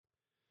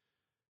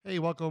Hey,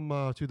 welcome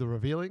to The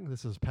Revealing.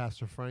 This is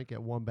Pastor Frank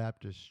at One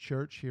Baptist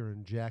Church here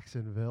in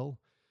Jacksonville.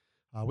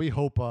 We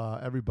hope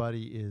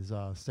everybody is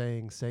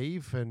staying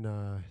safe and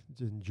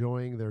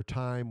enjoying their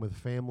time with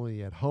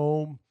family at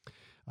home.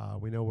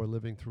 We know we're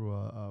living through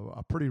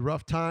a pretty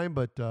rough time,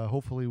 but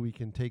hopefully we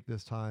can take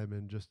this time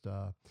and just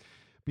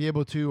be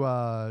able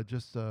to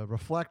just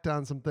reflect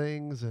on some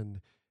things and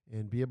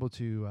be able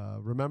to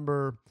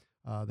remember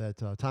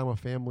that time with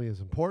family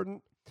is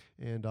important.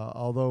 And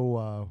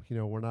although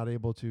we're not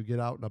able to get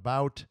out and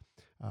about,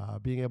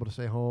 being able to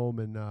stay home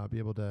and be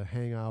able to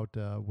hang out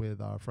with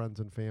our friends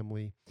and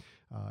family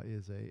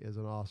is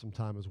an awesome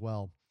time as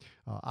well.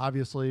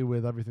 Obviously,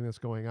 with everything that's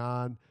going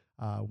on,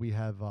 we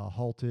have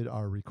halted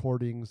our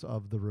recordings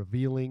of the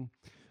revealing,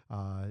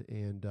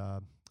 and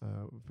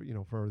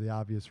for the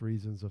obvious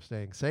reasons of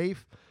staying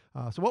safe.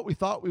 So what we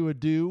thought we would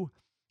do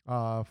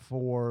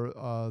for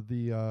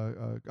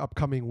the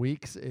upcoming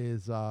weeks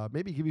is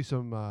maybe give you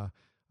some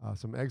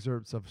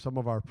excerpts of some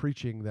of our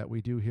preaching that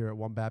we do here at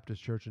One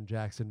Baptist Church in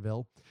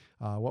Jacksonville.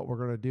 What we're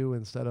going to do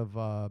instead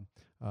of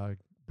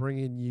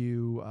bringing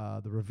you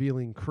the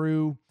revealing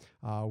crew,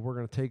 we're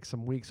going to take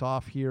some weeks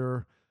off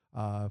here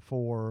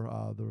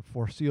for the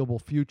foreseeable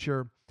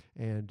future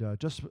and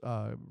just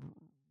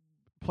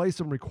play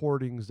some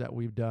recordings that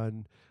we've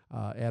done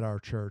at our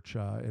church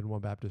in One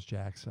Baptist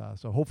Jacks.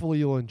 So hopefully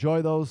you'll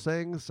enjoy those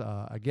things.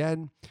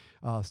 Again,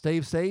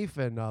 stay safe,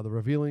 and the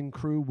Revealing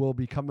crew will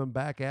be coming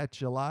back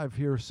at you live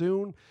here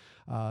soon.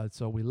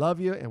 So we love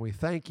you, and we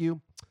thank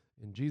you.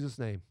 In Jesus'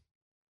 name.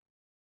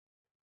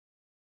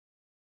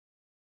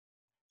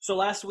 So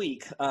last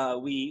week,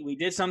 we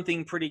did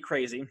something pretty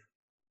crazy.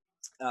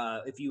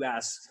 If you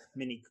ask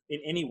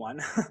anyone,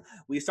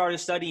 we started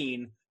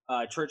studying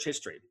church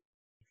history.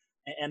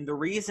 And the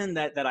reason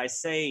that I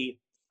say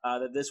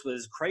that this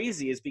was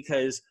crazy is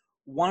because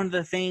one of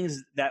the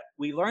things that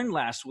we learned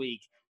last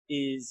week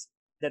is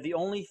that the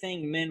only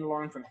thing men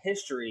learn from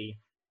history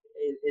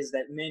is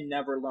that men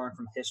never learn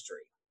from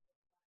history.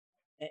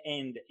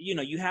 And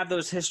you have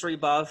those history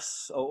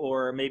buffs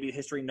or maybe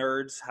history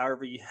nerds,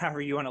 however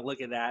you want to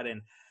look at that,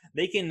 and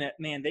they can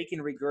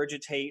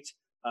regurgitate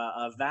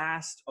a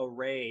vast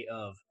array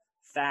of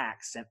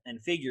facts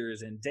and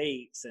figures and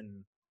dates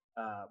and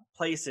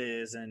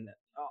places and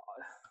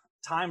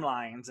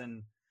timelines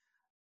and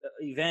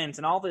events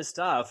and all this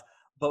stuff,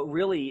 but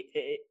really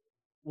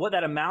what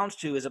that amounts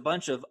to is a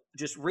bunch of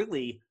just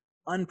really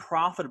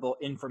unprofitable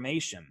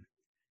information.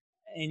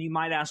 And you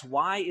might ask,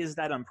 why is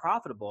that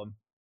unprofitable?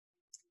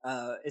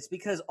 It's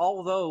because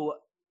although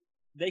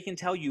they can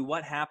tell you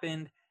what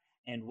happened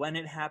and when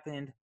it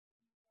happened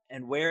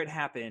and where it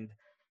happened,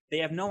 they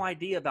have no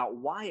idea about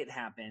why it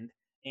happened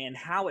and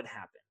how it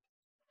happened.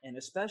 And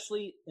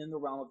especially in the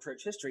realm of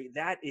church history,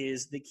 that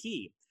is the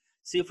key.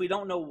 See, if we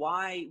don't know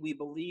why we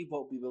believe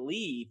what we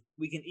believe,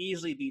 we can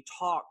easily be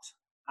talked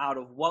out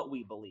of what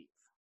we believe.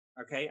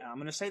 Okay, I'm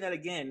going to say that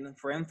again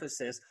for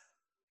emphasis.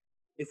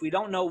 If we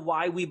don't know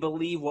why we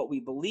believe what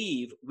we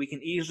believe, we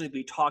can easily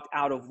be talked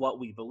out of what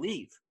we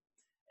believe.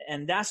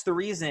 And that's the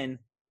reason,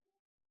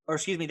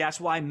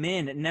 that's why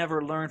men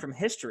never learn from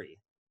history,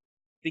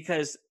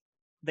 because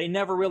they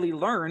never really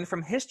learn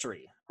from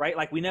history, right?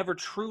 Like we never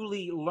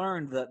truly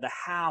learned the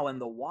how and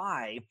the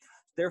why.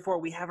 Therefore,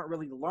 we haven't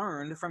really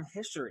learned from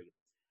history.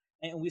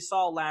 And we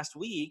saw last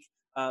week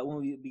when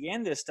we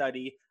began this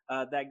study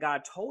that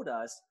God told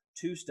us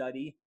to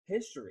study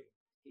history.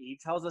 He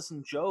tells us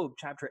in Job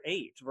chapter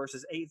 8,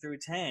 verses 8 through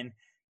 10,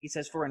 he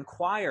says, "For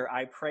inquire,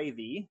 I pray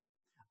thee,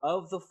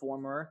 of the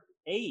former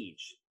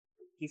age."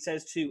 He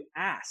says to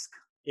ask,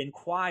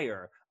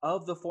 inquire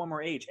of the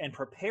former age, and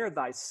prepare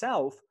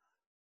thyself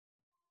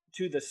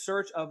to the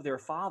search of their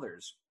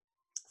fathers.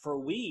 For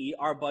we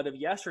are but of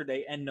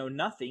yesterday and know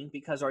nothing,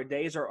 because our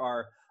days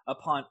are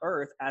upon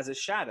earth as a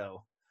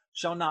shadow.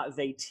 Shall not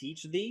they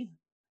teach thee?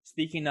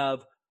 Speaking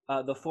of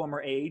the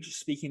former age,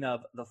 speaking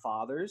of the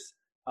fathers,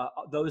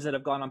 those that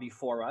have gone on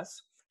before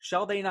us,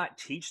 shall they not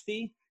teach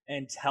thee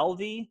and tell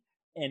thee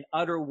and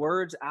utter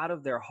words out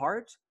of their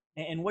heart?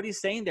 And what he's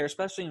saying there,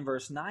 especially in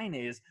verse 9,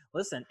 is,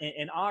 listen,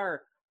 in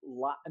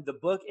the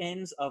book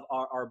ends of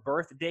our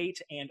birth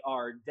date and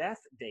our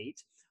death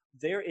date,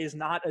 there is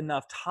not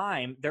enough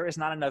time, there is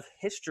not enough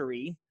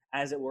history,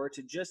 as it were,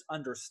 to just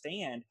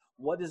understand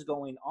what is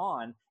going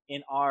on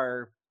in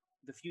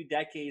the few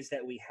decades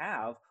that we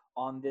have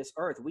on this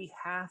earth. We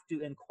have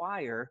to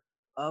inquire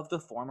of the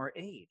former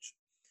age.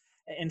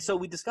 And so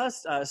we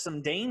discussed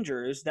some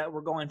dangers that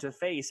we're going to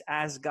face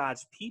as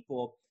God's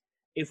people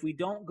if we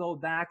don't go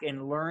back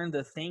and learn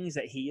the things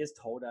that he has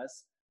told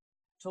us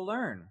to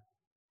learn.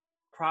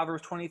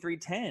 Proverbs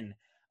 23:10,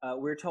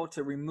 we're told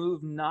to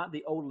remove not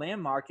the old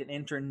landmark and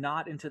enter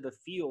not into the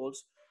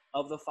fields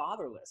of the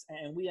fatherless.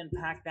 And we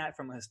unpack that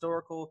from a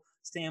historical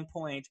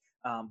standpoint,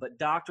 but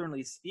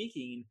doctrinally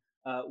speaking,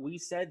 we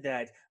said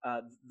that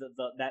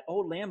that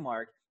old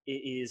landmark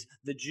is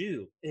the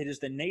Jew. It is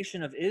the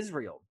nation of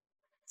Israel.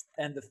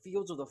 And the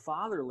fields of the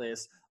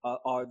fatherless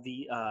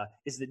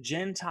is the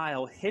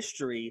Gentile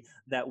history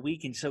that we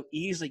can so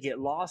easily get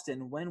lost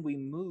in when we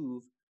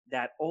move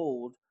that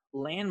old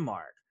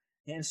landmark.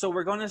 And so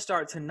we're going to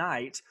start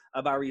tonight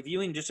by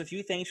reviewing just a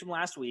few things from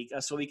last week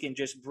so we can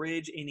just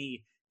bridge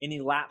any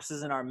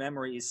lapses in our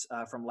memories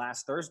from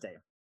last Thursday.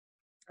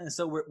 And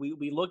so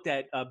we looked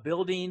at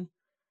building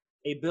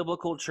a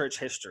biblical church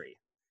history.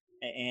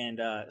 And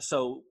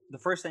so the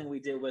first thing we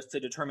did was to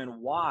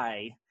determine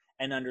why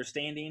an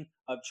understanding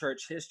of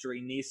church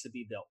history needs to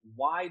be built.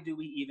 Why do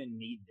we even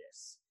need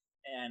this?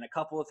 And a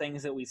couple of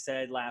things that we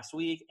said last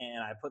week,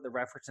 and I put the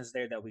references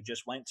there that we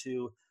just went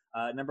to.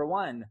 Number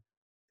one,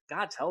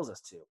 God tells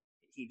us to.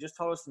 He just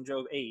told us in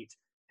Job 8,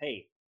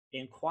 hey,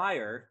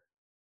 inquire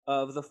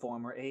of the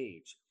former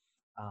age.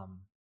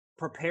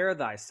 Prepare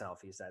thyself,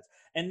 he says.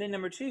 And then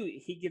number two,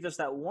 he gives us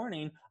that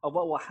warning of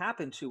what will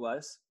happen to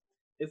us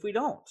if we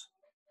don't.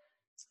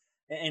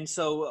 And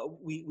so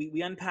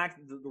we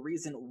unpacked the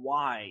reason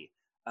why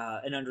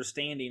an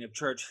understanding of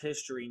church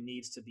history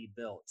needs to be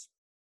built.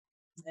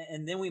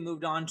 And then we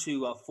moved on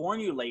to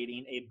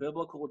formulating a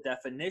biblical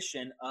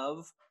definition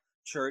of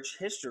church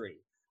history,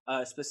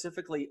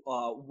 specifically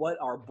what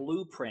our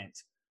blueprint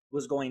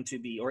was going to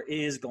be or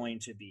is going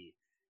to be.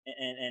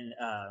 And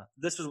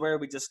this is where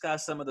we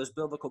discuss some of those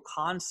biblical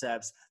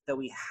concepts that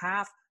we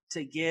have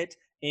to get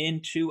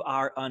into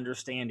our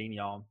understanding,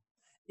 y'all.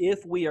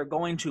 If we are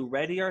going to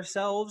ready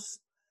ourselves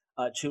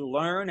to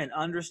learn and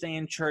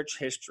understand church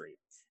history.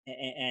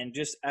 And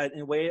just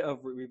in way of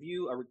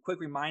review, a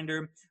quick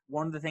reminder,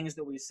 one of the things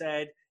that we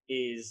said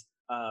is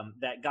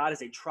that God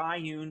is a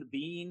triune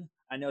being.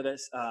 I know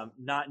that's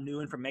not new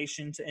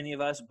information to any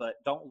of us,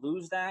 but don't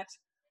lose that,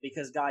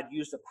 because God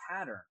used a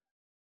pattern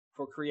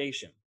for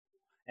creation.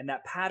 And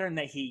that pattern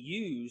that he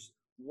used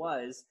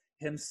was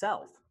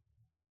himself.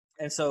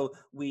 And so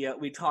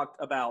we talked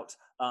about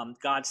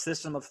God's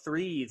system of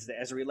threes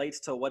as it relates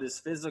to what is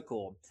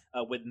physical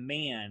with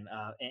man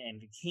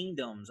and the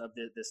kingdoms of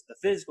the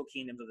physical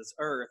kingdoms of this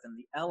earth and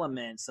the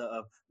elements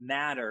of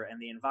matter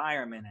and the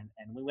environment.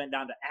 And we went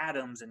down to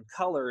atoms and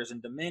colors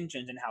and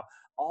dimensions, and how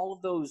all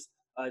of those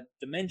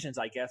dimensions,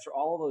 I guess, or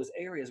all of those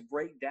areas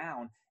break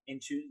down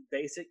into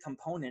basic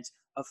components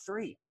of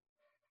three.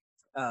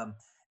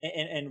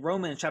 And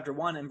Romans chapter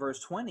 1 and verse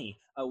 20,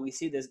 we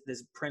see this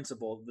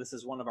principle. This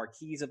is one of our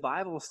keys of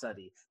Bible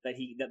study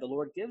that the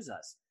Lord gives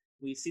us.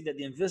 We see that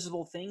the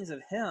invisible things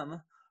of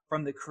him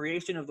from the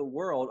creation of the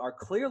world are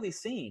clearly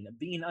seen,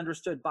 being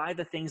understood by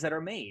the things that are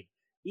made,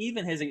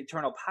 even his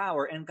eternal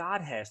power and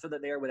Godhead, so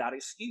that they are without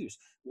excuse.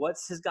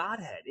 What's his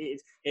Godhead?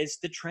 It's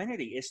the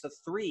Trinity. It's the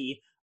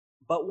three,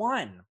 but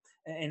one.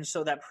 And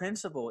so that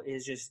principle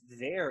is just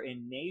there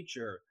in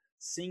nature,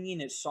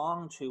 singing its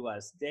song to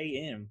us day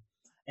in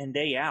and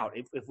day out,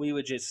 if we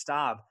would just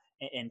stop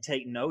and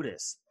take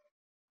notice.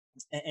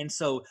 And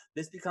so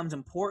this becomes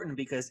important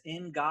because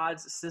in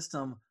God's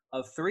system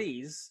of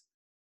threes,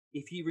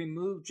 if you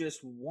remove just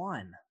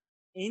one,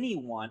 any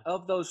one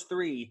of those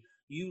three,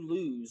 you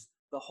lose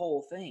the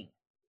whole thing.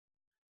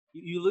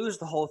 You lose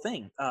the whole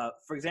thing.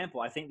 For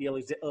example, I think the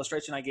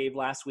illustration I gave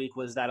last week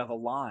was that of a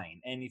line.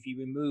 And if you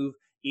remove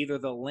either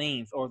the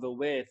length or the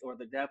width or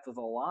the depth of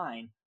the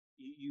line,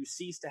 you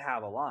cease to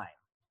have a line.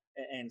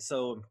 And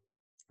so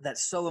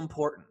that's so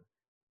important.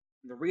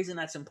 The reason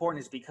that's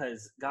important is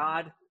because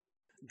God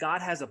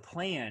has a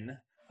plan,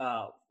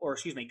 God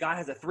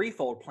has a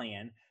threefold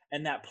plan,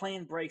 and that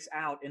plan breaks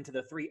out into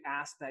the three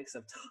aspects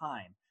of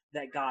time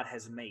that God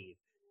has made.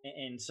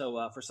 And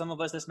so for some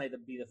of us, this may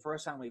be the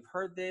first time we've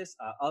heard this,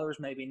 others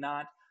maybe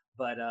not,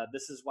 but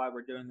this is why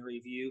we're doing the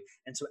review.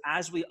 And so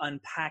as we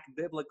unpack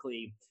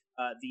biblically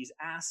these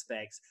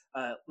aspects,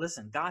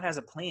 listen, God has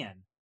a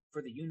plan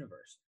for the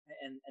universe,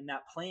 and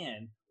that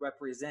plan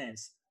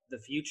represents the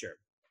future.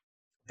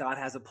 God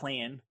has a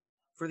plan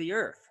for the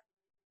earth.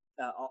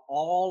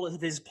 All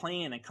of his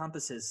plan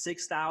encompasses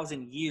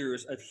 6,000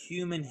 years of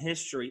human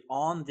history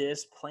on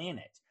this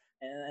planet.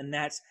 And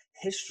that's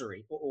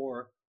history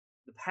or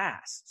the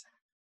past.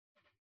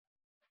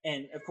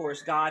 And of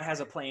course, God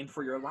has a plan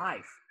for your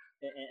life.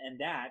 And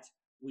that,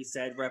 we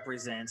said,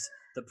 represents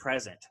the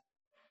present.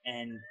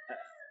 And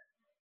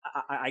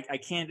I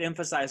can't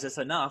emphasize this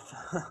enough.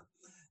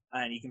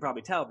 And you can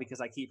probably tell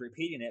because I keep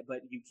repeating it, but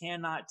you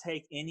cannot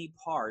take any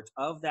part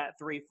of that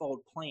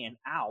threefold plan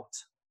out.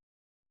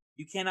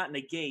 You cannot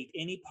negate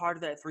any part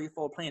of that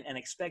threefold plan and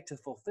expect to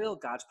fulfill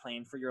God's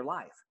plan for your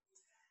life.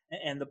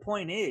 And the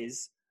point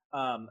is,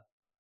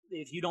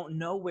 if you don't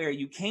know where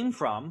you came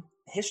from,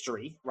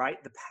 history,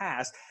 right, the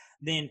past,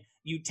 then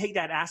you take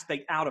that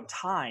aspect out of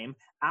time,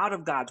 out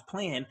of God's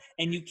plan,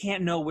 and you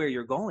can't know where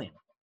you're going.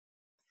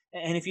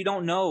 And if you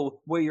don't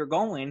know where you're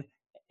going,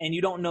 and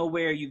you don't know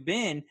where you've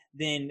been,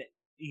 then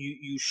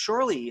you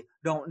surely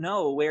don't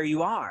know where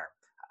you are.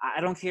 I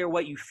don't care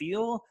what you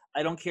feel.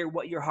 I don't care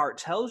what your heart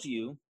tells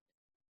you.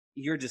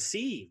 You're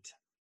deceived.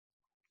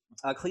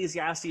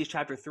 Ecclesiastes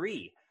chapter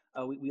 3,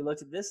 we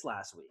looked at this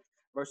last week,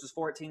 verses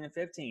 14 and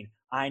 15.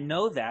 I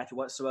know that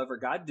whatsoever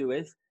God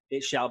doeth,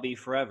 it shall be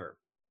forever.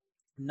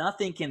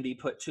 Nothing can be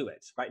put to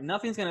it, right?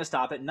 Nothing's going to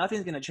stop it.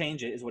 Nothing's going to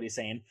change it, is what he's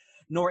saying,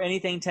 nor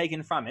anything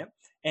taken from it.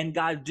 And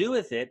God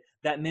doeth it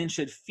that men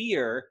should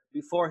fear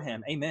before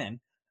him. Amen.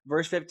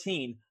 Verse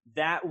 15,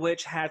 that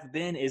which hath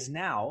been is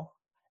now,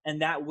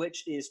 and that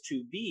which is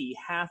to be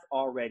hath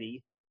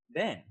already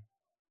been.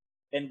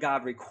 And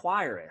God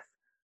requireth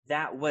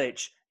that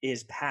which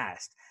is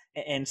past.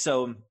 And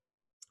so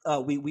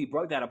we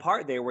broke that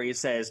apart there where he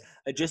says,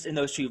 just in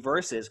those two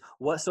verses,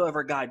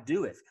 whatsoever God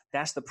doeth,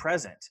 that's the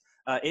present.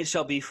 It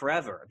shall be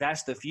forever.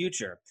 That's the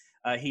future.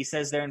 He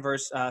says there in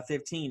verse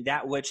 15,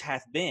 that which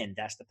hath been,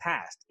 that's the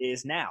past,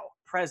 is now,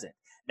 present.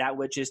 That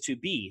which is to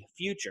be,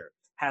 future,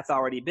 hath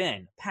already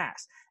been,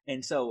 past.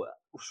 And so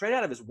straight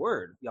out of his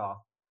word,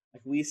 y'all,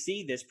 like we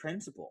see this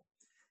principle.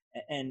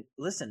 And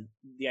listen,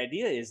 the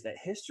idea is that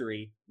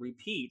history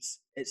repeats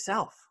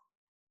itself.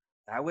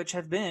 That which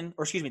hath been,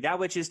 or excuse me, that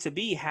which is to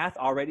be hath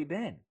already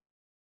been.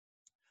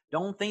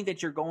 Don't think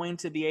that you're going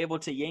to be able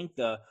to yank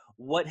the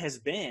what has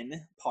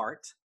been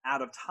part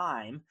out of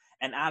time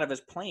and out of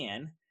his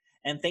plan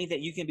and think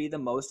that you can be the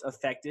most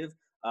effective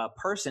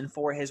person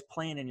for his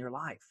plan in your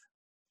life.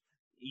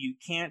 You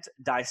can't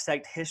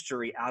dissect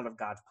history out of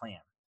God's plan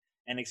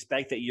and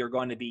expect that you're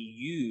going to be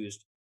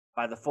used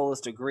by the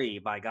fullest degree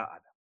by God.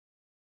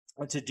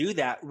 And to do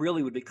that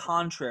really would be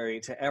contrary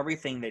to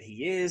everything that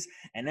he is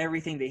and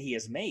everything that he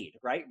has made,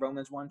 right?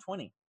 Romans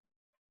 1:20.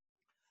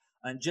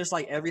 And just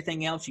like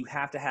everything else, you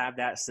have to have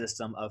that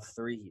system of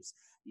threes.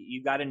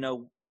 You've got to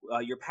know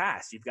your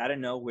past. You've got to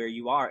know where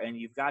you are, and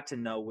you've got to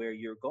know where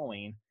you're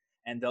going.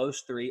 And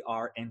those three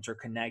are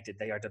interconnected.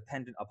 They are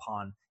dependent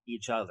upon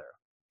each other.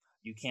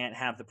 You can't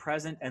have the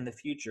present and the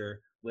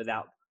future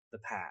without the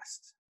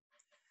past.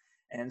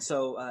 And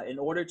so in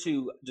order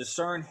to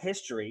discern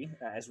history,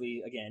 as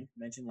we, again,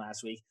 mentioned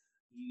last week,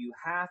 you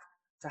have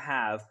to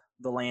have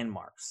the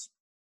landmarks.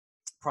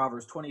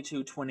 Proverbs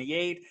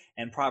 22:28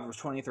 and Proverbs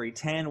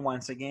 23:10,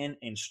 once again,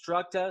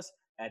 instruct us,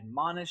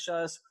 admonish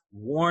us,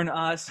 warn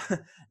us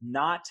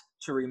not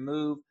to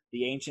remove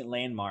the ancient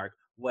landmark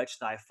which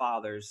thy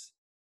fathers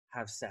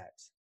have set.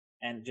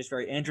 And just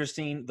very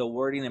interesting, the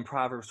wording in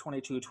Proverbs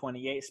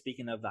 22:28,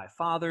 speaking of thy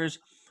fathers,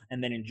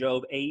 and then in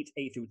Job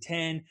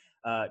 8:8-10,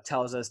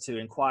 tells us to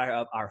inquire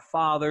of our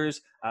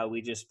fathers.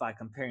 We just, by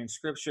comparing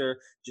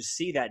scripture, just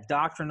see that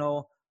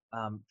doctrinal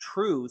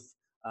truth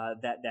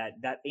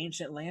that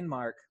ancient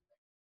landmark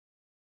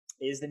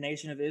is the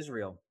nation of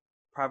Israel.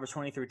 Proverbs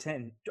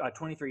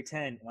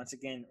 23:10, once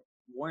again,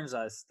 warns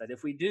us that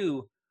if we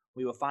do,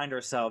 we will find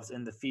ourselves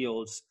in the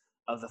fields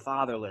of the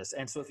fatherless.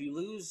 And so if you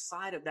lose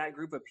sight of that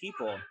group of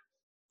people,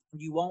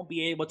 you won't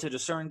be able to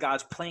discern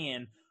God's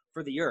plan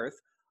for the earth,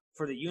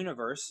 for the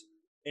universe,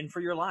 and for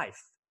your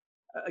life.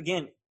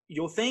 Again,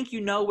 you'll think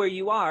you know where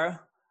you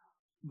are,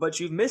 but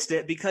you've missed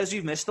it because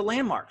you've missed the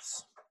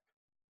landmarks.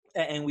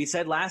 And we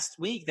said last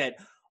week that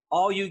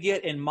all you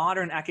get in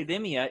modern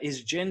academia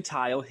is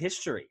Gentile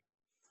history.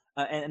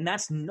 And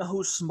that's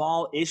no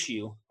small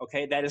issue,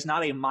 okay? That is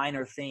not a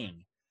minor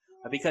thing.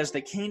 Because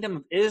the kingdom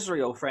of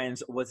Israel,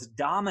 friends, was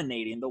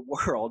dominating the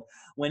world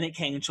when it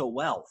came to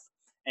wealth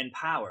and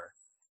power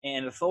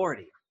and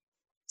authority.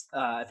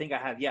 I think I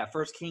have,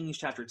 1 Kings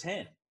chapter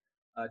 10,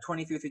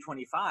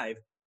 23-25.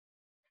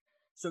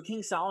 So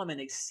King Solomon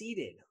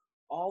exceeded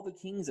all the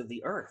kings of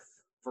the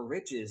earth for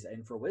riches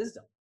and for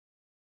wisdom.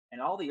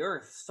 And all the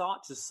earth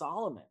sought to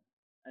Solomon.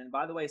 And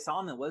by the way,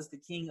 Solomon was the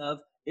king of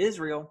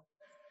Israel.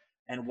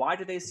 And why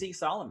did they seek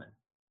Solomon?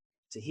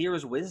 To hear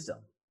his wisdom,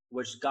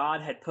 which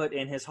God had put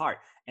in his heart.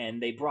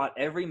 And they brought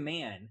every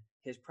man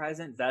his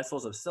present,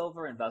 vessels of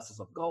silver and vessels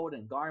of gold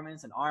and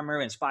garments and armor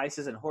and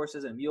spices and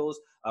horses and mules,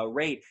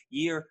 rate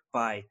year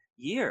by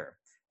year.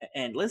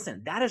 And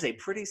listen, that is a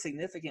pretty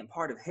significant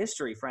part of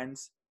history,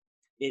 friends.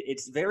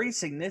 It's very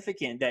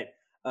significant that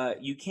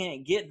you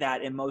can't get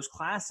that in most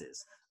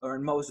classes or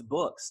in most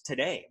books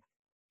today.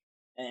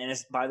 And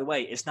by the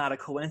way, it's not a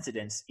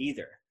coincidence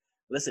either.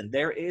 Listen,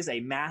 there is a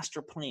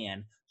master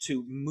plan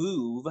to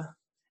move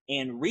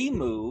and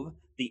remove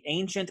the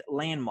ancient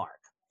landmark,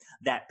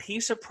 that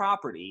piece of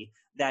property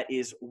that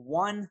is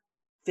 1/15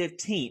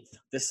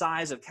 the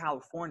size of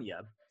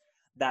California,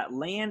 that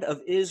land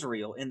of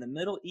Israel in the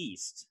Middle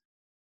East,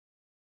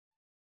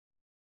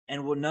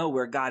 and we'll know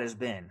where God has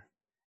been,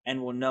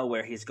 and we'll know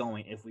where he's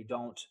going if we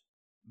don't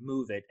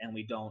move it and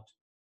we don't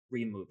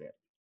remove it.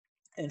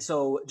 And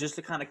so just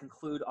to kind of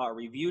conclude our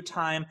review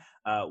time,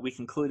 we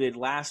concluded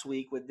last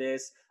week with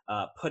this,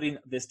 putting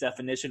this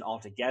definition all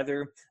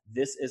together.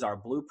 This is our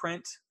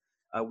blueprint.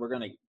 We're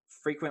going to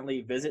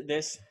frequently visit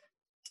this.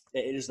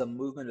 It is the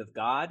movement of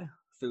God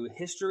through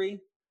history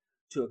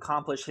to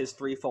accomplish his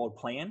threefold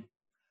plan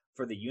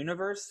for the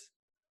universe,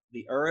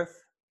 the earth,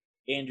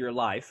 and your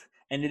life.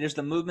 And it is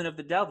the movement of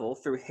the devil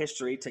through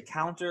history to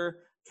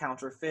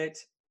counterfeit,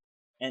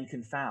 and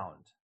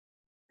confound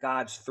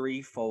God's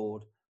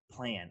threefold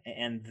plan.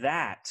 And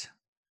that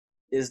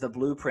is the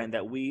blueprint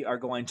that we are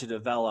going to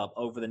develop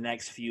over the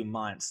next few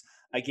months.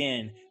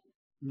 Again,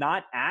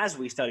 not as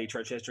we study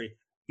church history,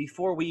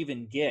 before we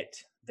even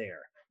get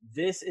there.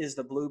 This is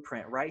the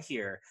blueprint right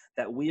here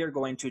that we are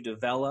going to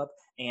develop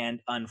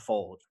and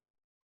unfold.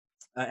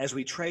 As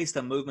we trace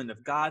the movement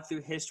of God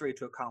through history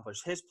to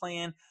accomplish his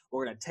plan,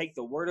 we're going to take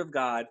the word of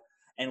God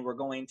and we're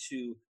going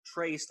to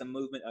trace the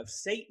movement of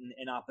Satan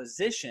in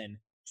opposition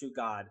to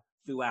God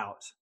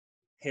throughout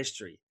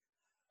history.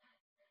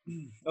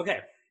 Okay,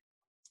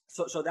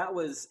 so that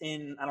was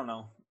in, I don't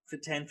know, for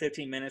 10,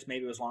 15 minutes,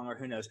 maybe it was longer,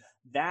 who knows.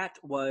 That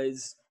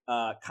was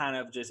kind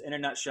of just in a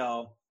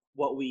nutshell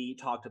what we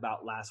talked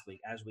about last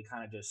week as we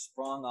kind of just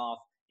sprung off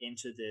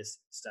into this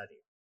study.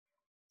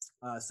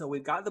 So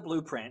we've got the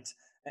blueprint,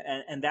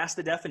 and that's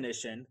the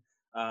definition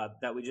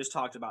that we just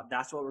talked about.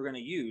 That's what we're going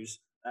to use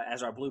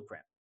as our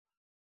blueprint.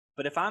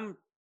 But if I'm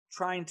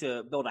trying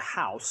to build a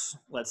house,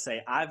 let's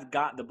say I've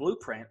got the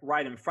blueprint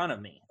right in front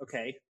of me.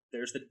 Okay,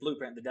 there's the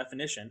blueprint, the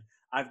definition.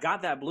 I've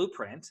got that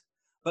blueprint,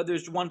 but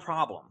there's one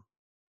problem.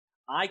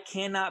 I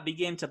cannot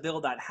begin to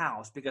build that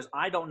house because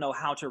I don't know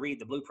how to read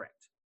the blueprint.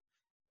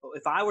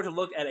 If I were to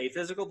look at a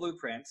physical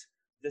blueprint,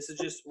 this is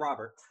just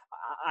Robert,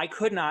 I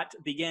could not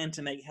begin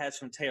to make heads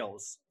from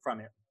tails from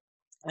it.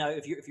 Now,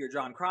 if you're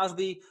John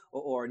Crosby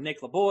or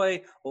Nick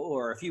LaBoy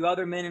or a few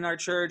other men in our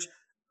church,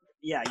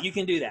 yeah, you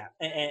can do that.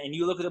 And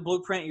you look at the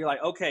blueprint, you're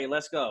like, okay,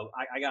 let's go.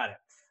 I got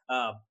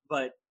it.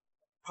 But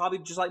probably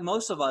just like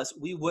most of us,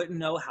 we wouldn't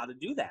know how to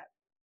do that.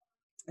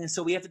 And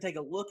so we have to take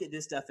a look at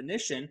this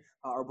definition,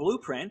 our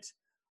blueprint,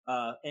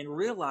 and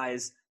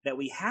realize that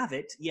we have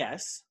it,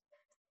 yes,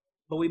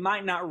 but we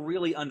might not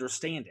really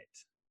understand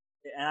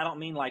it. And I don't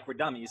mean like we're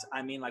dummies.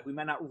 I mean like we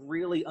might not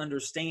really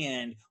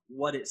understand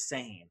what it's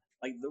saying,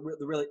 like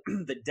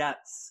the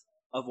depths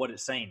of what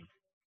it's saying.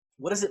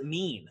 What does it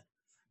mean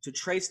to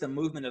trace the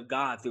movement of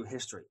God through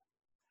history?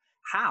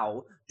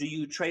 How do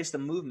you trace the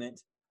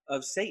movement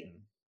of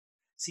Satan?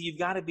 See, you've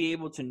got to be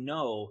able to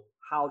know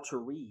how to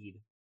read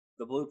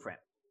the blueprint.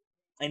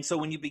 And so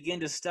when you begin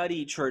to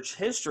study church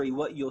history,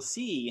 what you'll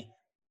see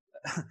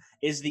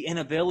is the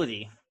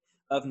inability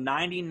of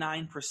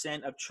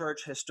 99% of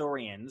church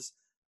historians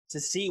to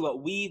see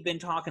what we've been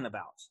talking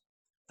about,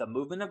 the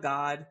movement of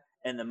God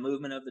and the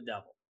movement of the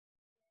devil.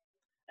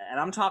 And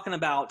I'm talking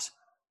about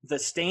the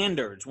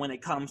standards when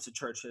it comes to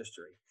church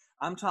history.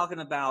 I'm talking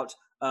about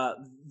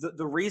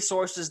the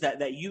resources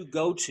that you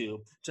go to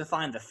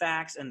find the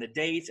facts and the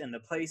dates and the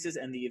places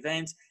and the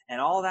events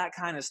and all that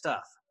kind of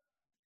stuff.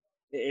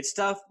 It's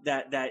stuff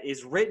that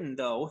is written,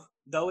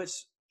 though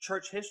it's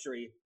church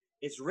history,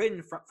 it's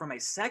written from a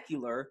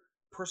secular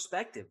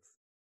perspective.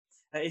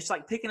 It's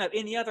like picking up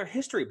any other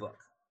history book.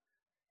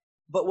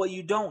 But what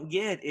you don't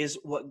get is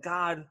what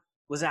God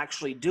was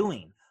actually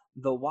doing,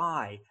 the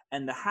why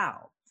and the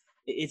how.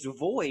 It's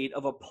void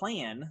of a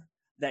plan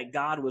that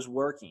God was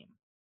working.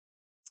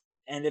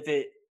 And if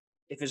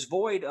it's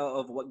void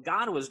of what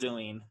God was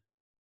doing,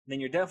 then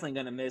you're definitely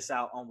going to miss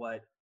out on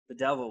what the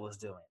devil was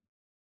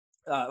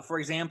doing. For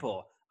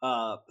example,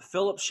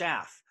 Philip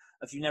Schaff.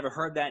 If you've never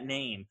heard that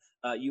name,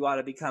 you ought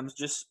to become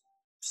just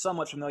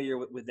somewhat familiar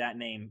with that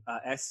name,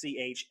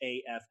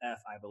 Schaff,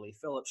 I believe,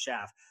 Philip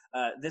Schaff.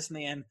 This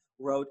man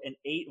wrote an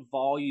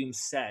 8-volume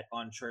set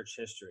on church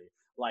history.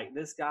 Like,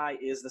 this guy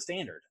is the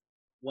standard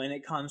when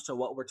it comes to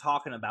what we're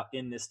talking about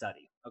in this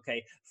study,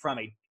 okay? From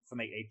a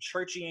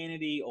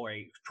churchianity or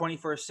a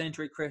 21st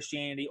century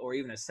Christianity or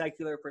even a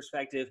secular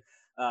perspective,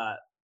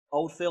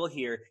 old Phil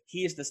here,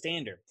 he is the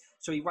standard.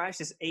 So he writes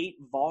this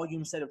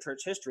 8-volume set of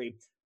church history,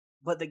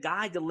 but the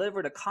guy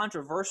delivered a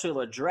controversial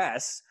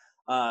address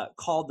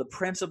called The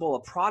Principle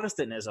of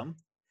Protestantism,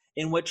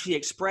 in which he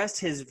expressed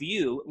his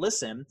view,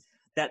 listen,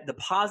 that the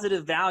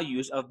positive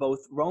values of both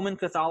Roman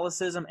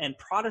Catholicism and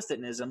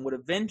Protestantism would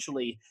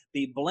eventually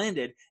be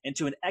blended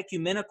into an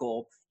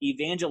ecumenical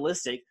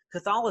evangelistic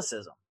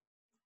Catholicism.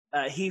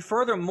 He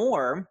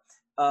furthermore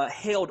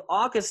hailed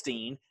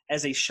Augustine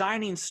as a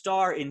shining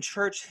star in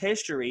church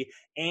history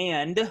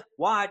and,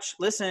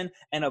 listen,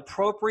 an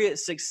appropriate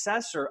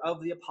successor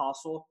of the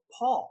Apostle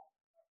Paul.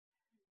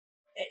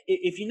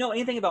 If you know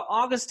anything about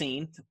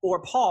Augustine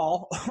or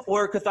Paul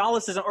or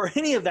Catholicism or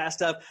any of that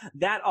stuff,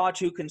 that ought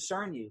to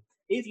concern you.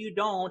 If you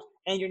don't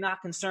and you're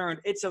not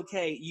concerned, it's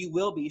okay. You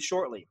will be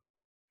shortly.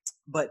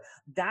 But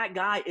that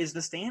guy is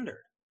the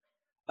standard.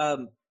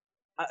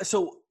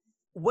 So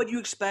what do you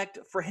expect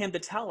for him to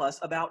tell us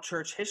about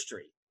church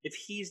history if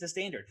he's the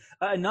standard?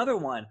 Another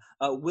one,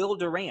 Will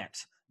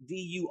Durant,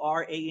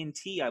 Durant,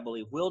 I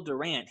believe, Will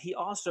Durant. He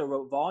also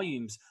wrote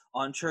volumes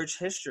on church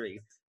history.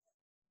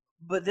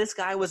 But this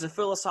guy was a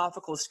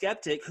philosophical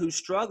skeptic who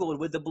struggled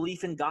with the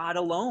belief in God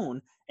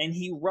alone. And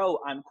he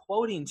wrote, I'm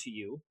quoting to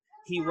you,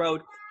 he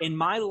wrote, if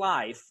my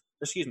life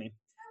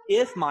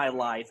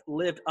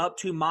lived up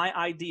to my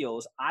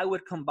ideals, I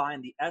would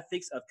combine the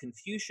ethics of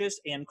Confucius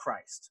and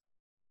Christ.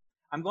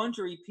 I'm going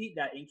to repeat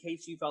that in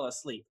case you fell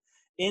asleep.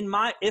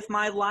 If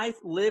my life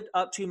lived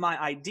up to my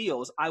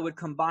ideals, I would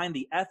combine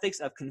the ethics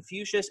of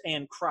Confucius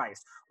and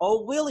Christ.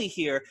 Oh, Willie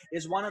here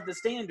is one of the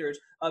standards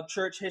of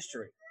church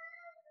history.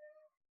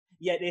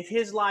 Yet if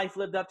his life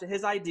lived up to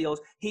his ideals,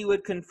 he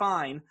would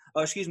combine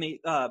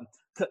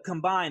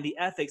the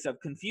ethics of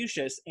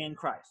Confucius and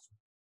Christ.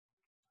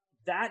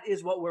 That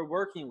is what we're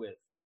working with,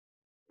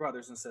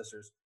 brothers and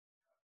sisters,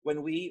 if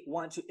we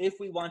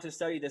want to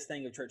study this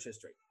thing of church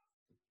history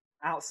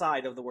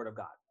outside of the Word of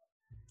God.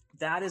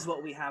 That is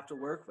what we have to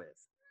work with.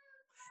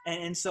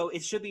 And so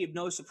it should be of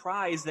no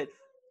surprise that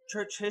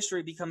church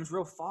history becomes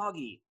real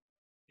foggy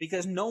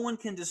because no one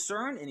can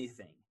discern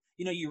anything.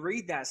 You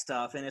read that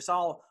stuff and it's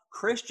all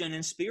Christian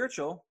and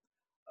spiritual,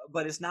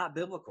 but it's not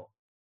biblical.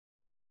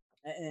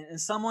 And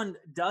someone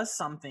does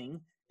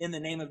something in the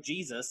name of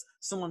Jesus,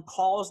 someone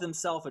calls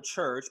themselves a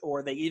church,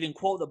 or they even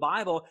quote the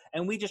Bible,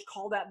 and we just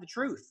call that the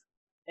truth.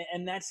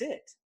 And that's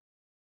it.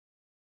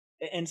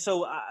 And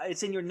so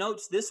it's in your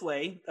notes this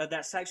way,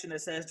 that section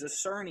that says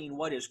discerning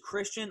what is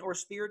Christian or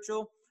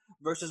spiritual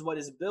versus what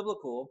is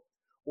biblical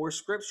or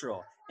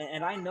scriptural.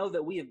 And I know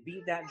that we have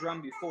beat that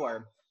drum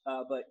before,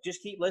 but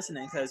just keep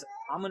listening because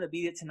I'm going to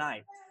beat it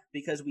tonight,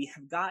 because we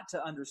have got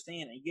to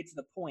understand and get to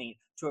the point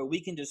to where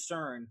we can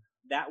discern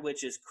that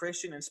which is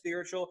Christian and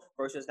spiritual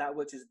versus that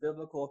which is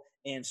biblical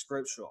and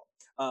scriptural.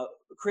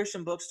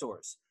 Christian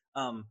bookstores.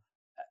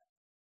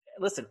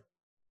 Listen,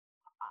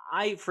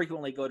 I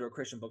frequently go to a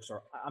Christian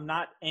bookstore. I'm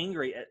not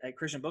angry at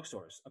Christian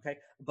bookstores, okay?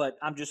 But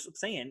I'm just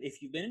saying,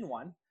 if you've been in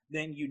one,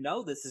 then you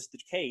know this is the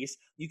case.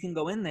 You can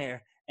go in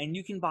there and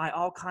you can buy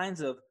all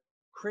kinds of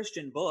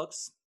Christian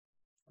books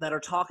that are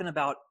talking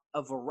about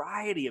a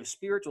variety of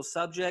spiritual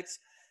subjects,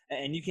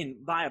 and you can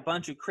buy a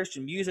bunch of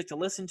Christian music to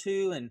listen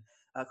to and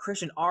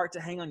Christian art to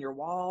hang on your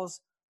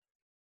walls.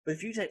 But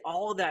if you take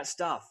all of that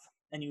stuff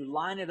and you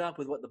line it up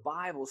with what the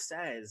Bible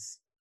says,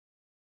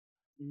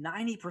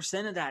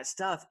 90% of that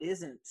stuff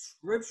isn't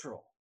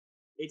scriptural.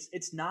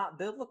 It's not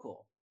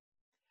biblical.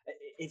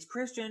 It's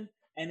Christian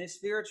and it's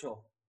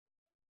spiritual,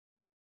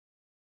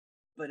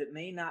 but it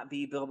may not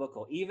be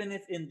biblical, even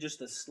if in just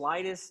the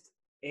slightest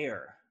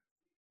error.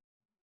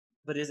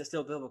 But is it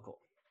still biblical?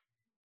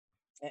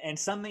 And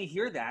some may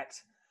hear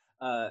that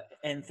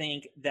and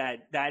think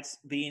that that's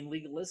being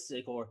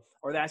legalistic or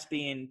that's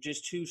being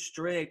just too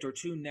strict or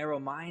too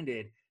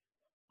narrow-minded.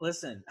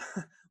 Listen,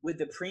 with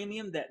the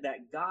premium that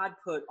God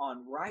put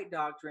on right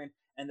doctrine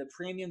and the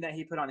premium that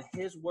he put on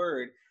his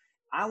word,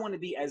 I want to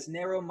be as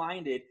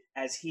narrow-minded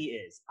as he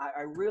is.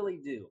 I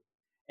really do.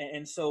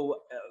 And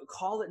so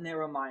call it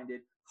narrow-minded,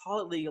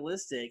 call it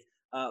legalistic,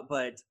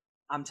 but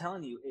I'm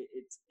telling you,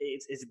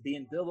 it's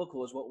being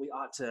biblical is what we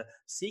ought to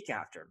seek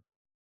after.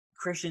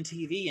 Christian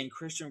TV and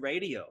Christian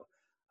radio.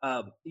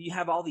 You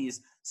have all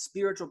these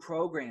spiritual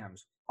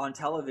programs on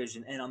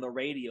television and on the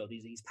radio,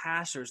 these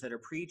pastors that are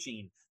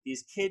preaching,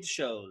 these kids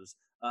shows,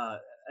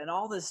 and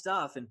all this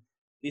stuff, and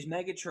these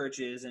mega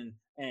churches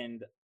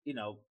and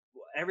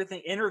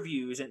everything,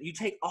 interviews, and you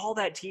take all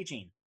that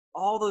teaching,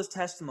 all those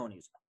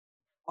testimonies,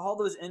 all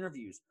those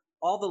interviews,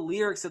 all the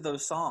lyrics of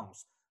those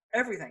songs,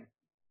 everything,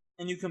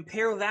 and you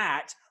compare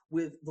that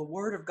with the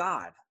Word of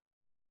God.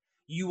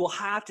 You will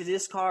have to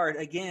discard,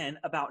 again,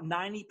 about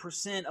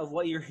 90% of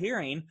what you're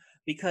hearing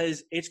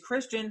because it's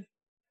Christian,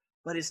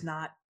 but it's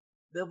not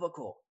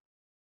biblical.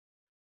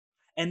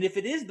 And if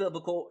it is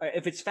biblical,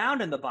 if it's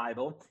found in the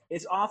Bible,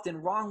 it's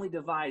often wrongly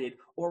divided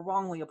or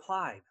wrongly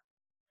applied.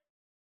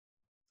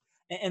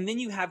 And then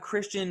you have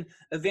Christian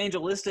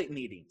evangelistic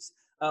meetings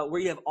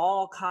where you have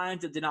all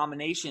kinds of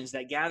denominations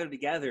that gather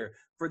together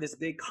for this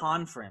big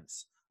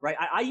conference, right?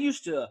 I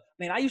used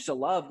to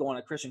love going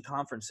to Christian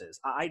conferences.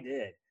 I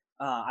did.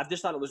 I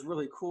just thought it was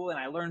really cool, and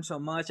I learned so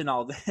much and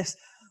all this.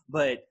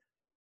 But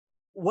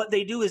what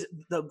they do is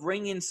they'll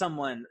bring in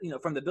someone,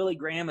 from the Billy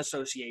Graham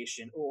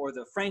Association or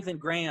the Franklin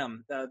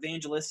Graham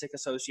Evangelistic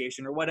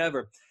Association or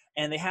whatever,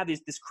 and they have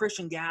this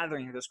Christian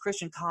gathering or this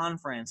Christian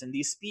conference and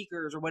these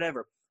speakers or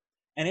whatever,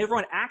 and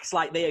everyone acts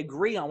like they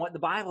agree on what the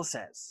Bible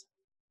says.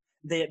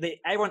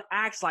 Everyone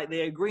acts like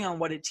they agree on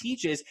what it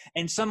teaches,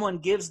 and someone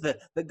gives the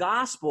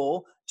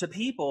gospel to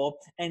people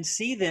and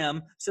see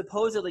them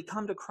supposedly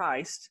come to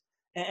Christ.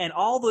 And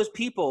all those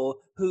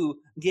people who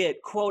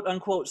get quote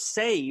unquote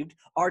saved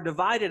are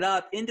divided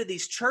up into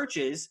these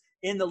churches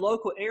in the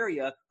local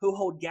area who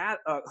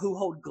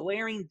hold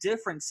glaring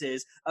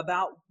differences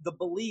about the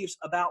beliefs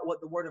about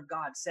what the Word of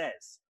God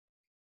says.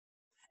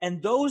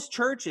 And those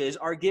churches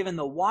are given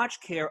the watch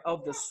care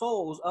of the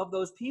souls of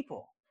those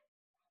people.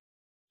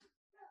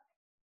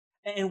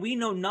 And we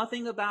know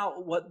nothing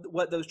about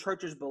what those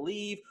churches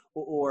believe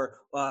or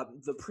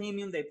the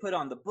premium they put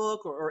on the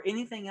book or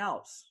anything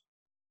else.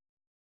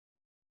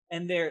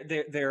 And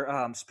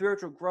their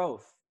spiritual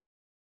growth,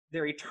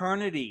 their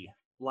eternity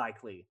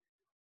likely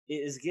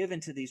is given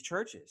to these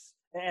churches.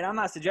 And I'm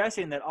not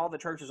suggesting that all the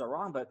churches are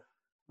wrong, but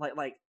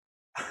like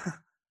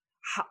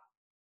how,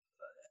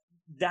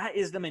 that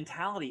is the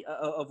mentality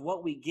of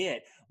what we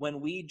get when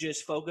we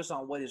just focus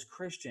on what is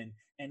Christian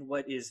and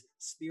what is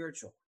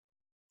spiritual,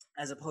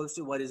 as opposed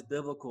to what is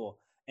biblical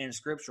and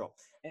scriptural.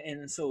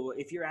 And so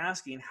if you're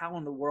asking, how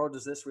in the world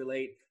does this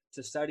relate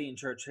to studying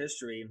church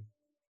history,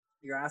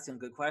 you're asking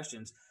good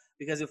questions.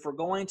 Because if we're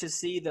going to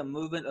see the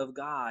movement of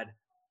God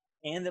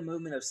and the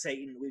movement of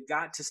Satan, we've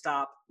got to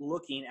stop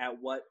looking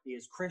at what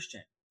is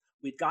Christian.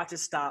 We've got to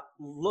stop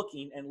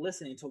looking and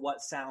listening to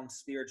what sounds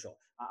spiritual.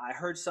 I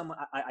heard someone,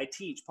 I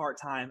teach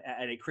part-time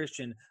at a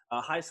Christian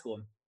high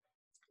school,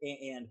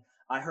 and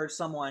I heard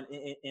someone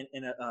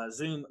in a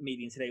Zoom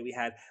meeting today we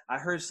had, I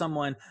heard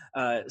someone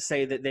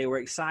say that they were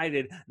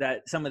excited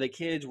that some of the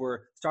kids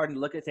were starting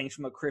to look at things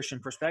from a Christian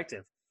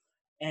perspective.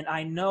 And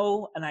I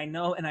know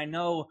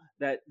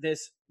that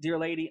this dear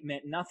lady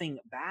meant nothing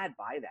bad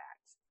by that.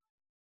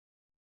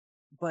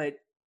 But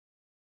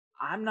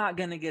I'm not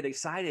going to get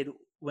excited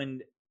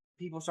when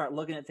people start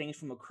looking at things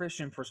from a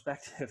Christian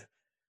perspective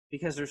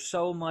because there's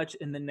so much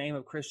in the name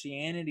of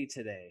Christianity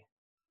today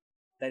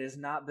that is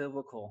not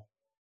biblical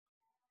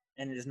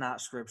and it is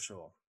not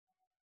scriptural.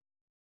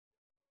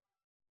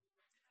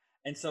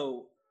 And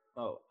so,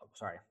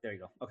 sorry, there you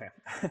go. Okay.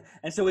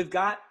 And so we've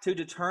got to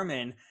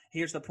determine,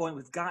 here's the point,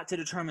 we've got to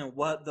determine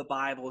what the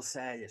Bible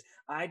says.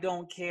 I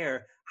don't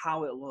care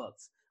how it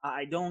looks.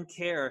 I don't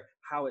care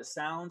how it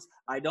sounds.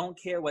 I don't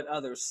care what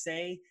others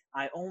say.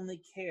 I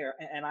only care,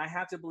 and I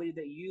have to believe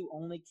that you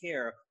only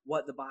care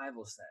what the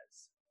Bible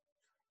says.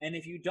 And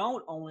if you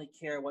don't only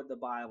care what the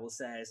Bible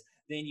says,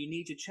 then you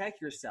need to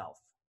check yourself.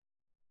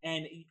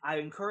 And I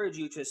encourage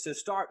you to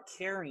start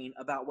caring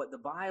about what the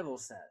Bible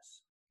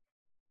says.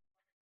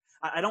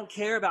 I don't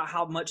care about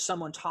how much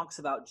someone talks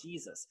about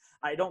Jesus.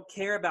 I don't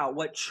care about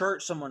what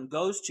church someone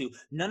goes to.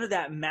 None of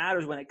that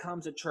matters when it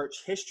comes to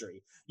church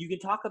history. You can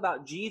talk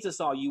about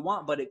Jesus all you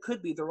want, but it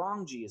could be the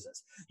wrong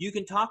Jesus. You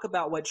can talk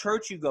about what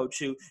church you go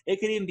to. It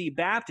could even be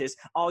Baptist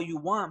all you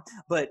want,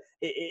 but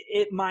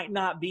it might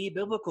not be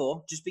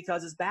biblical just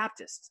because it's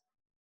Baptist.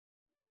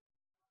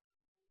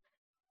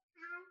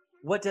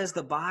 What does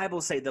the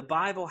Bible say? The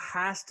Bible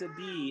has to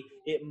be,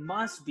 it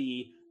must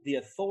be the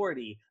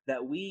authority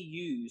that we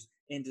use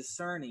in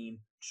discerning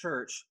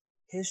church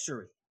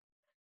history.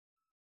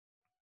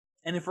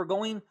 And if we're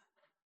going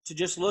to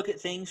just look at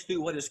things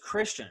through what is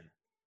Christian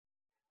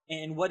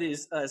and what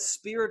is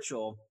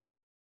spiritual,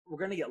 we're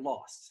going to get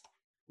lost.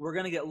 We're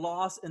going to get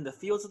lost in the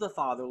fields of the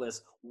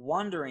fatherless,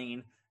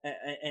 wandering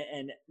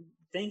and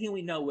thinking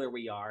we know where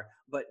we are,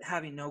 but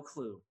having no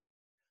clue.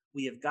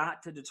 We have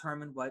got to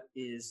determine what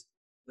is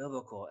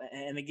biblical.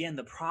 And again,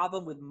 the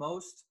problem with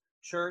most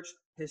church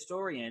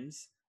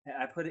historians,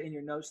 I put it in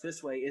your notes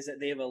this way, is that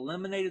they have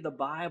eliminated the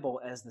Bible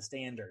as the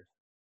standard.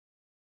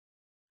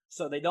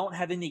 So they don't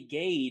have any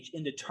gauge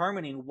in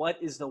determining what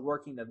is the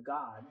working of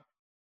God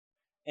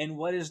and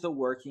what is the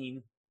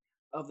working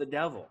of the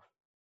devil.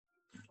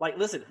 Like,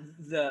 listen,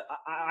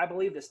 I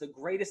believe this, the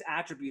greatest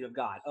attribute of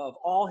God, of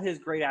all his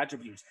great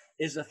attributes,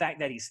 is the fact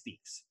that he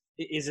speaks,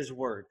 is his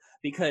word.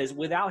 Because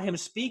without him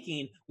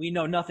speaking, we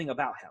know nothing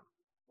about him.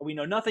 We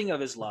know nothing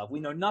of his love. We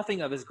know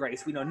nothing of his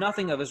grace. We know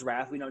nothing of his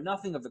wrath. We know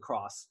nothing of the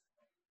cross.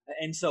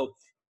 And so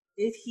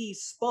if he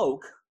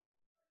spoke,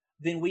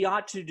 then we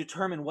ought to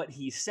determine what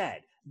he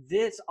said.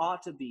 This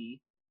ought to be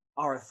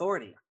our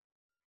authority.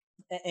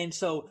 And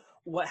so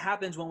what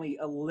happens when we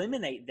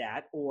eliminate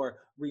that or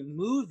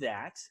remove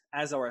that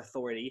as our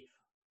authority,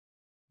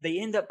 they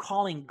end up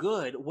calling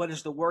good what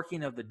is the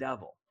working of the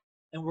devil.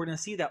 And we're going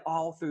to see that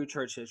all through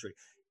church history.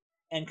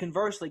 And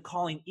conversely,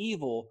 calling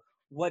evil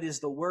what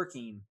is the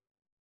working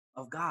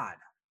of God.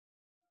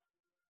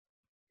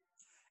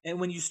 And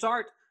when you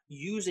start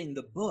using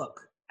the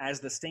book as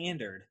the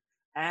standard,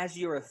 as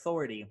your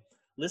authority,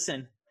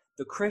 listen,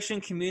 the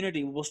Christian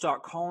community will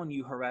start calling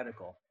you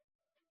heretical.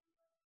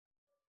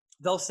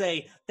 They'll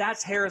say,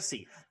 that's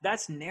heresy,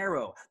 that's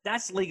narrow,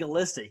 that's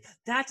legalistic,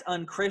 that's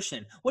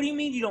unchristian. What do you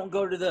mean you don't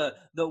go to the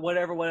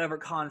whatever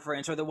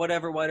conference or the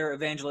whatever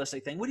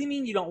evangelistic thing? What do you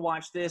mean you don't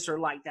watch this or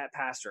like that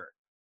pastor?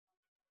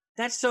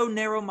 That's so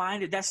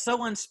narrow-minded, that's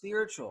so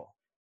unspiritual.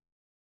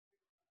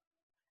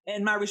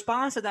 And my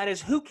response to that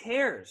is, who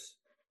cares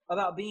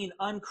about being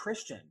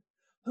unchristian?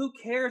 Who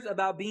cares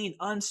about being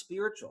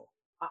unspiritual?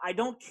 I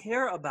don't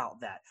care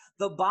about that.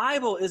 The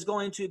Bible is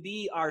going to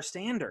be our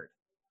standard.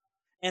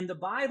 And the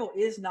Bible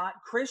is not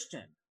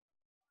Christian.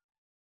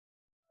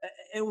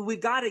 And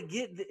we've got to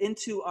get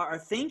into our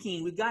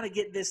thinking. We've got to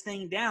get this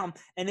thing down.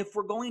 And if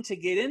we're going to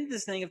get into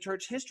this thing of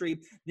church history,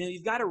 then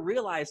you've got to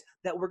realize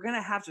that we're going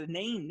to have to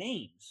name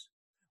names.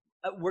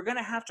 We're going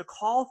to have to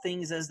call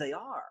things as they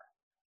are.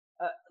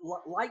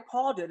 Like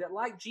Paul did it,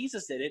 like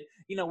Jesus did it.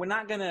 You know, we're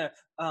not going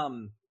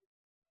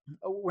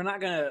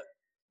to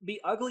be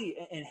ugly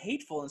and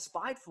hateful and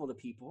spiteful to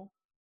people.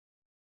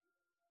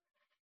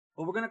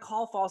 But we're going to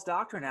call false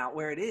doctrine out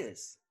where it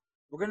is.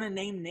 We're going to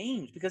name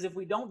names, because if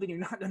we don't, then you're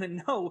not going to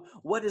know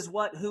what is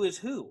what, who is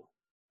who.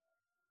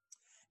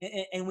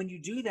 And when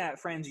you do that,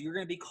 friends, you're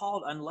going to be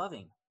called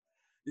unloving.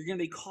 You're going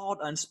to be called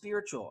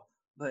unspiritual.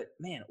 But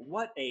man,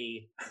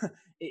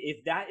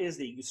 if that is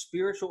the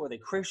spiritual or the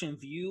Christian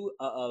view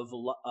of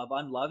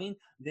unloving,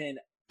 then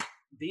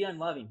be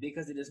unloving,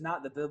 because it is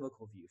not the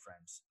biblical view,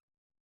 friends.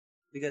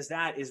 Because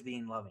that is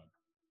being loving.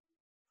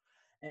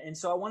 And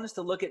so I want us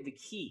to look at the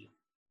key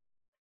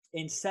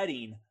in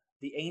setting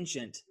the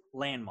ancient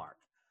landmark.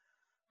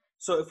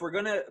 So if we're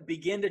going to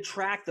begin to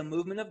track the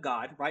movement of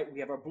God, right, we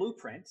have our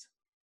blueprint,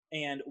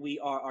 and we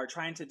are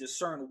trying to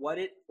discern we're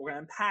going to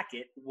unpack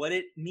it, what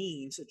it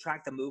means to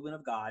track the movement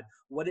of God,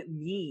 what it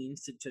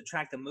means to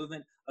track the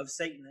movement of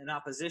Satan in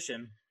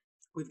opposition.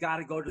 We've got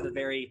to go to the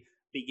very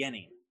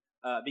beginning.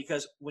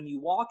 because when you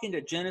walk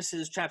into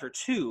Genesis chapter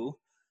 2,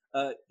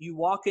 you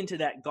walk into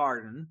that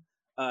garden,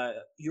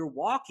 you're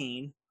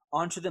walking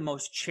onto the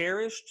most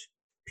cherished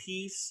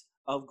piece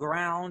of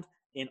ground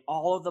in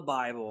all of the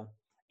Bible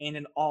and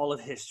in all of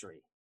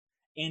history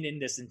and in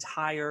this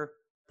entire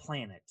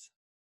planet.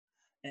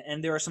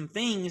 And there are some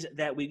things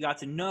that we got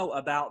to know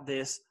about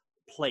this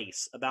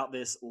place, about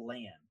this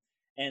land,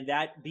 and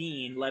that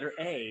being letter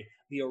A,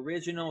 the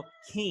original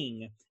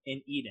king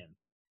in Eden.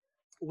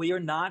 We are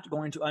not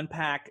going to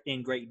unpack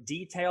in great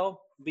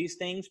detail these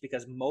things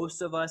because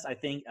most of us, I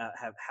think,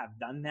 have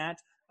done that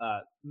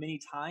many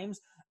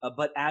times.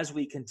 But as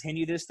we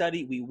continue this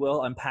study, we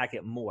will unpack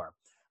it more.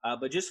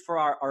 But just for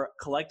our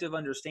collective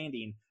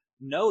understanding,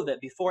 know that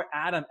before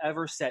Adam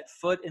ever set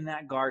foot in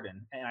that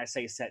garden, and I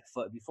say set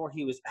foot, before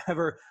he was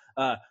ever,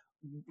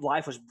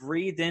 life was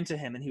breathed into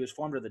him and he was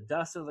formed of the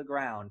dust of the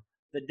ground,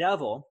 the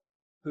devil,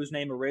 whose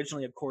name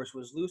originally, of course,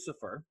 was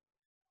Lucifer,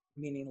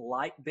 meaning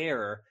light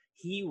bearer,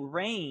 he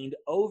reigned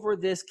over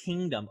this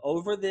kingdom,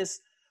 over this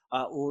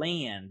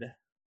land,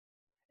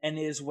 and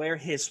is where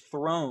his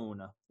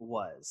throne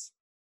was.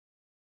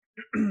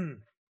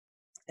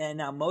 And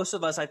now most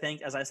of us, I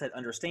think, as I said,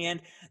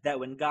 understand that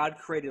when God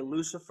created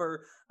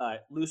Lucifer,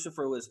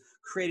 Lucifer was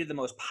created the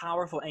most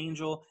powerful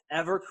angel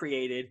ever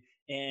created.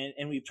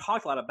 And we've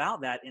talked a lot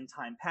about that in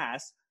time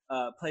past.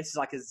 Places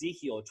like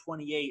Ezekiel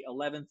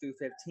 28:11 through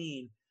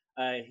 15,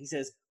 he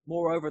says,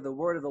 "Moreover, the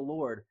word of the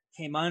Lord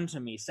came unto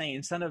me,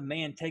 saying, Son of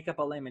man, take up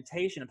a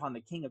lamentation upon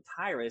the king of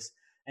Tyrus,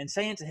 and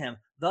say unto him,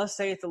 Thus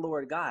saith the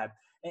Lord God."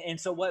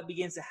 And so what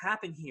begins to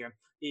happen here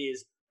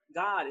is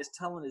God is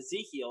telling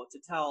Ezekiel to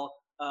tell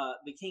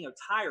the king of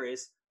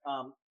Tyrus,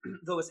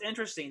 though it's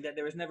interesting that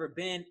there has never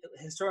been,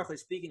 historically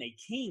speaking, a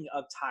king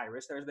of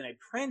Tyrus. There has been a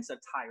prince of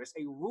Tyrus,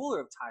 a ruler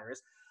of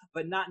Tyrus,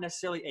 but not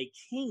necessarily a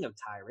king of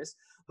Tyrus.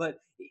 But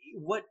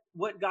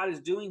what God is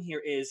doing here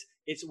is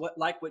it's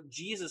what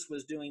Jesus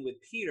was doing with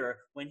Peter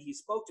when he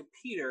spoke to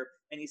Peter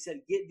and he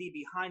said, "Get thee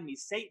behind me,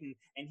 Satan,"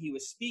 and he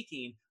was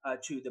speaking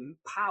to the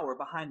power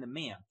behind the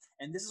man.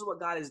 And this is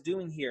what God is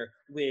doing here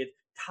with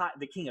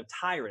the king of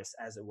Tyrus,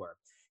 as it were.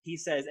 He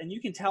says, and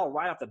you can tell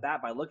right off the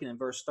bat by looking in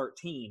verse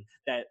 13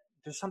 that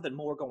there's something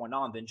more going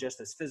on than just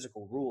this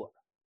physical ruler.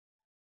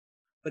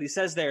 But he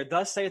says there,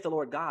 "Thus saith the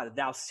Lord God,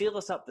 Thou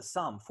sealest up the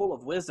sum, full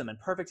of wisdom and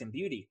perfect in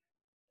beauty.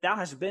 Thou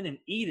hast been in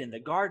Eden, the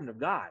garden of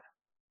God."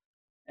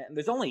 And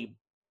there's only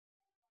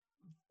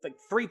like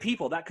 3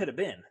 people that could have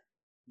been: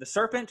 the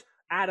serpent,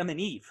 Adam,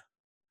 and Eve.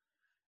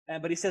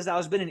 But he says, "Thou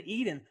hast been in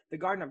Eden, the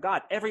garden of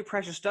God. Every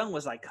precious stone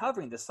was thy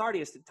covering: the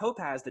sardius, the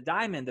topaz, the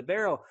diamond, the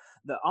beryl,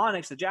 the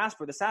onyx, the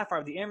jasper, the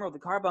sapphire, the emerald, the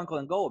carbuncle,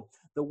 and gold.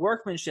 The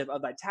workmanship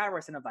of thy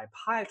towers and of thy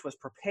pipes was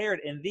prepared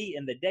in thee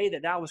in the day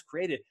that thou was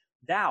created.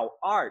 Thou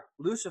art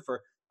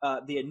Lucifer,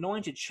 the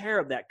anointed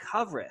cherub that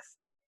covereth.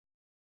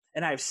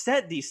 And I have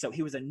set thee so."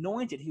 He was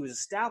anointed. He was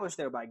established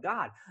there by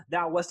God.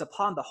 "Thou wast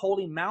upon the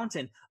holy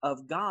mountain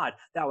of God.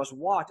 Thou wast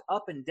walked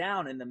up and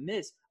down in the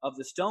midst of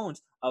the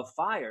stones of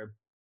fire."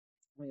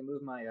 Let me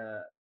move my,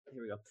 here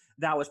we go.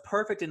 "Thou wast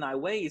perfect in thy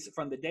ways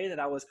from the day that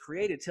I was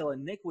created till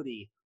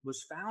iniquity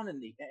was found in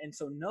thee." And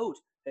so note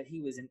that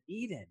he was in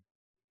Eden.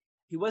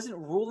 He wasn't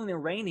ruling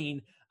and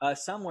reigning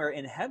somewhere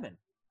in heaven,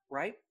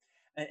 right?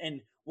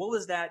 And what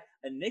was that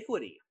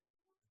iniquity?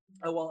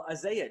 Well,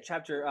 Isaiah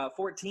chapter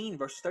 14,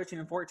 verses 13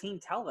 and 14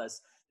 tell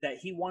us that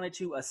he wanted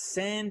to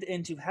ascend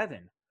into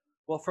heaven.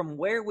 Well, from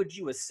where would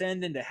you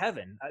ascend into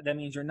heaven? That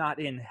means you're not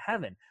in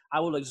heaven. "I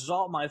will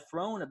exalt my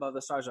throne above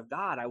the stars of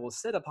God. I will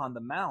sit upon the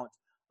mount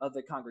of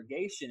the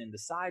congregation in the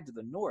sides of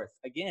the north.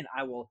 Again,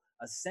 I will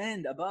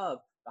ascend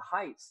above the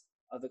heights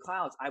of the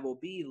clouds. I will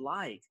be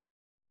like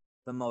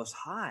the Most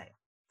High."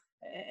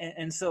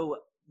 And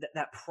so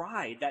that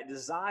pride, that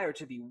desire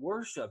to be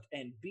worshipped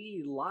and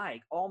be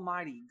like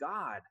Almighty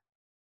God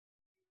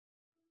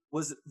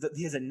was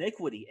his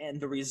iniquity.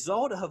 And the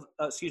result of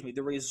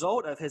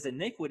his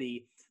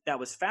iniquity that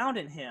was found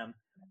in him,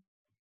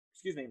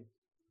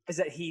 is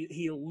that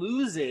he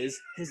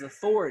loses his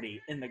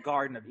authority in the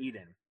Garden of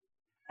Eden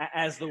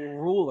as the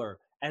ruler,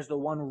 as the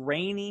one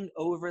reigning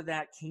over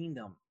that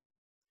kingdom.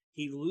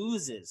 He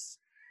loses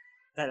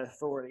that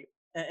authority.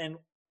 And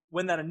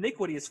when that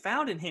iniquity is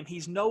found in him,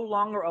 he's no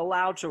longer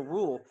allowed to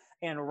rule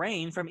and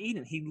reign from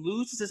Eden. He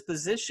loses his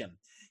position.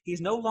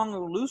 He's no longer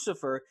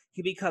Lucifer.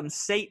 He becomes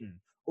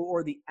Satan,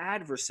 or the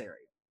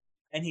adversary.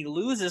 And he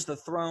loses the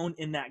throne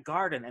in that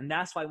garden. And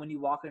that's why when you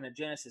walk into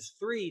Genesis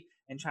 3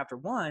 in chapter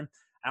 1,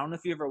 I don't know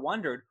if you ever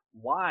wondered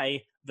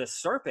why the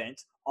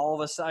serpent all of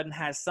a sudden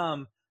has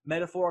some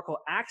metaphorical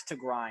axe to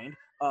grind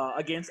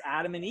against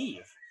Adam and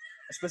Eve,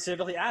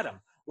 specifically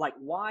Adam. Like,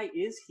 why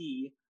is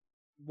he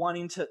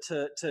wanting to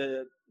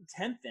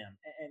tempt them?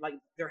 And like,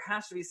 there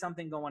has to be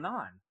something going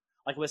on.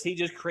 Like, was he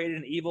just created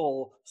an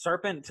evil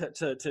serpent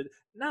to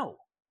no?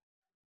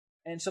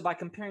 And so by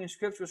comparing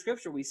scripture with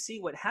scripture, we see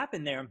what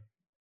happened there.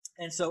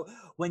 And so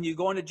when you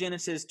go into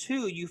Genesis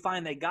 2, you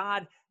find that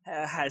God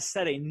has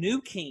set a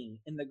new king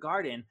in the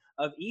Garden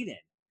of Eden.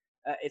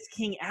 It's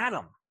King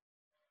Adam.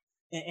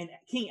 And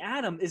King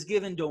Adam is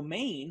given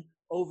domain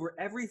over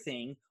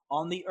everything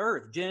on the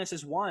earth.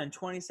 Genesis 1,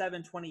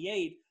 27,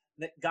 28,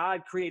 that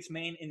God creates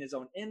man in his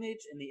own image.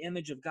 In the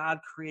image of God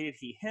created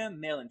he him,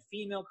 male and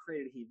female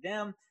created he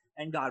them.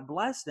 And God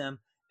blessed them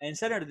and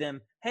said unto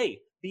them, hey,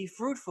 be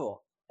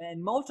fruitful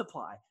and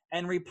multiply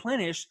and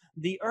replenish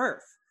the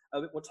earth.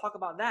 We'll talk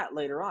about that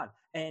later on.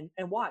 And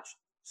watch,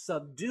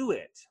 subdue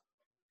it,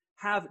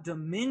 have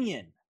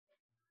dominion.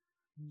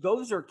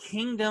 Those are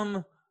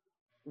kingdom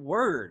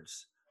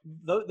words.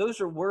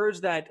 Those are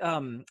words that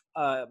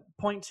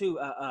point to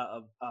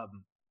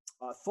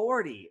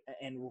authority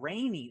and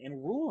reigning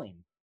and ruling.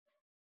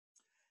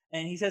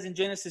 And he says in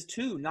Genesis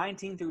 2,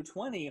 19 through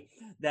 20,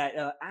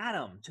 that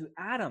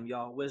Adam,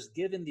 y'all, was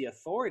given the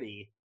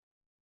authority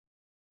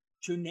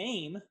to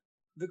name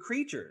the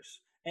creatures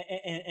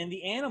and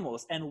the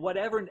animals, and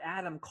whatever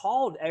Adam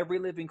called every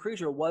living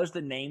creature was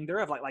the name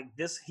thereof. Like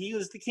this, he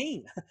was the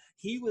king.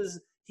 He was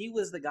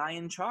the guy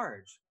in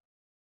charge.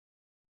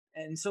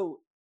 And so,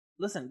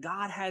 listen,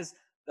 God has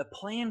a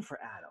plan for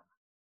Adam.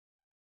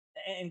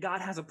 And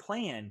God has a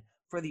plan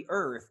for the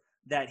earth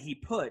that he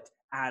put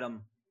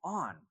Adam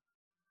on.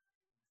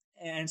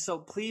 And so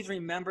please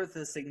remember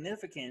the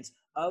significance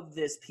of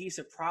this piece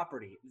of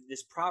property,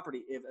 this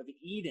property of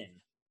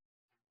Eden,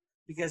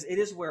 because it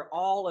is where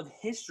all of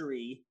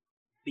history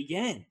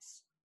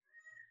begins.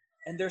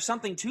 And there's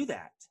something to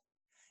that.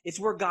 It's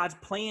where God's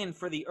plan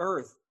for the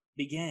earth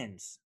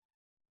begins.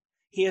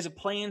 He has a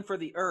plan for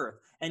the earth,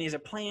 and he has a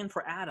plan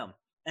for Adam,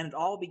 and it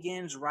all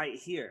begins right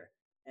here.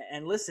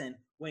 And listen,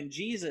 when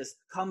Jesus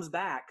comes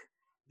back,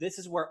 this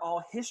is where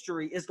all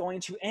history is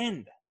going to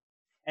end,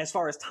 as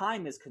far as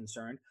time is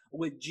concerned,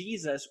 with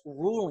Jesus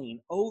ruling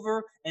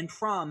over and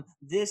from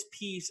this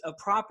piece of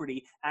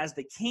property as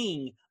the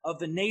king of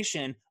the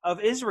nation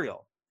of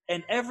Israel.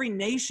 And every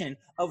nation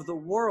of the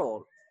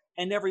world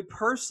and every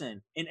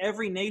person in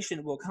every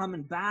nation will come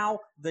and bow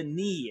the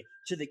knee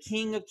to the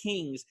King of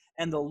Kings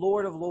and the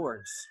Lord of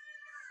Lords,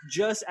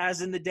 just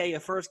as in the day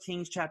of 1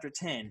 Kings chapter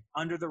 10,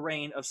 under the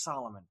reign of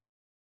Solomon.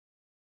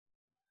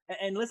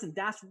 And listen,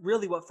 that's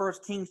really what 1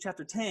 Kings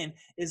chapter 10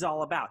 is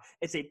all about.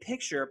 It's a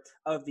picture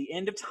of the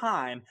end of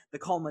time, the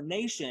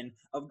culmination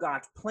of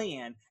God's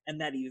plan, and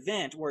that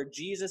event where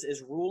Jesus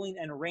is ruling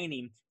and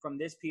reigning from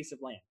this piece of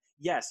land.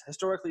 Yes,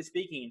 historically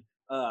speaking,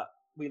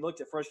 we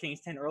looked at 1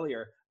 Kings 10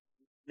 earlier.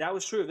 That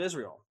was true of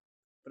Israel,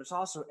 but it's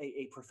also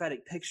a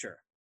prophetic picture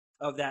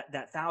of that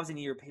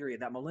 1,000-year period,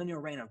 that millennial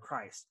reign of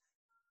Christ.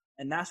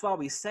 And that's why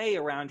we say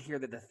around here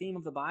that the theme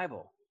of the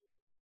Bible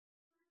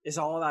is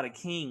all about a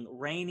king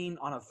reigning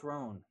on a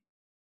throne.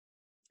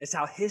 It's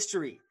how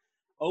history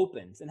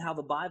opens and how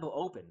the Bible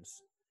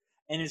opens.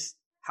 And it's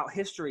how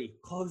history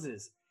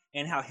closes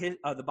and how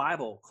the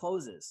Bible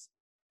closes.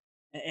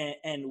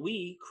 And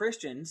we,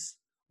 Christians,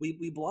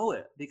 we blow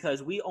it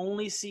because we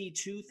only see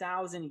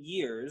 2,000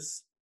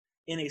 years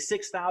in a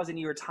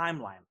 6,000-year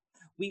timeline.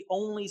 We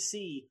only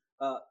see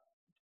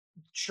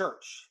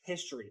church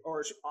history,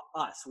 or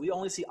us. We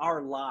only see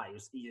our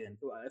lives, even,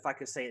 if I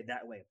could say it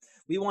that way.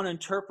 We want to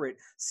interpret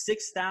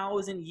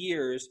 6,000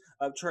 years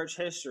of church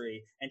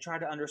history and try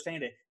to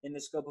understand it in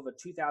the scope of a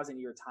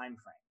 2,000-year time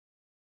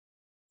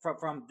frame,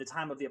 from the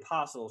time of the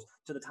apostles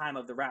to the time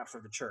of the rapture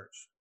of the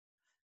church.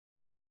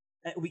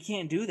 We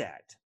can't do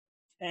that.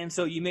 And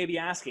so you may be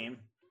asking,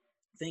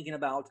 thinking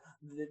about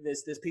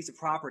this piece of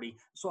property,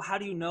 so how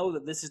do you know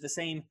that this is the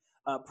same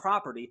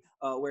property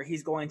where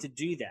he's going to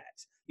do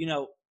that? You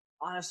know,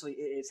 honestly,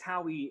 it's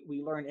how we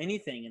learn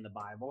anything in the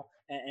Bible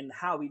and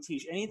how we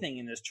teach anything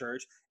in this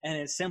church, and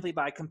it's simply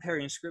by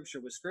comparing Scripture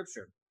with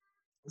Scripture.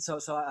 So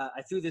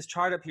I threw this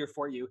chart up here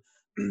for you,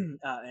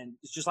 and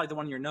it's just like the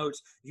one in your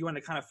notes. If you want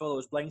to kind of fill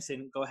those blanks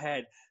in, go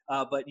ahead.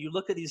 But you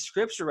look at these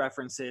Scripture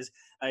references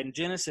in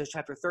Genesis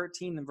chapter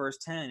 13 and verse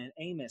 10, and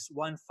Amos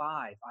 1:5,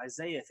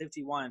 Isaiah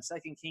 51,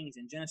 2 Kings,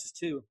 and Genesis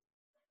 2,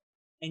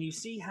 and you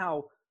see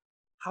how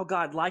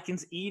God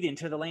likens Eden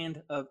to the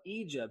land of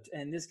Egypt,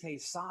 and in this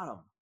case Sodom,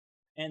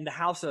 and the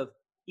house of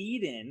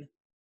Eden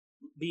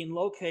being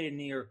located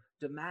near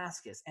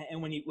Damascus.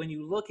 And when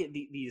you look at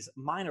these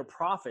minor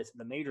prophets,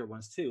 the major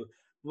ones too,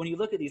 when you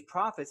look at these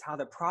prophets, how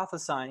they're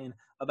prophesying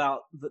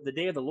about the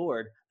day of the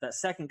Lord, that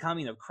second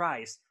coming of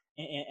Christ,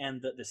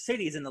 and the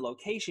cities and the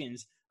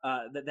locations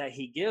that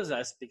he gives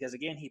us, because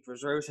again, he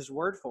preserves his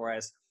word for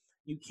us,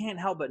 you can't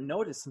help but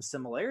notice some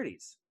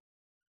similarities.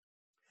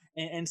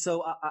 And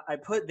so I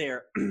put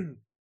there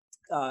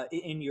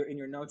in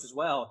your notes as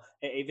well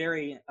a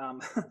very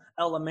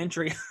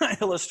elementary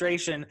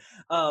illustration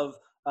of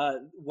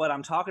what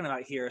I'm talking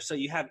about here. So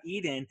you have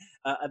Eden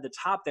at the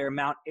top there,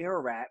 Mount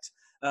Ararat,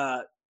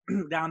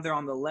 down there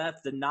on the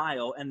left, the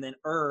Nile, and then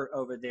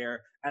over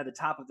there at the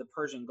top of the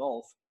Persian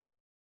Gulf.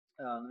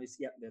 Let me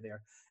see. Yep, they're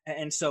there.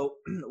 And so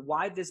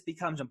why this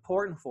becomes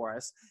important for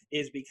us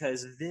is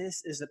because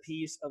this is a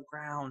piece of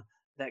ground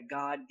that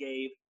God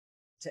gave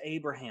to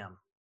Abraham,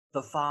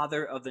 the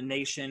father of the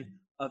nation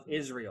of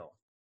Israel,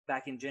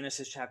 back in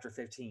Genesis chapter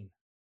 15.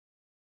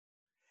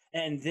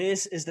 And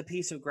this is the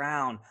piece of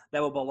ground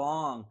that will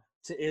belong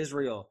to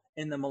Israel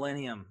in the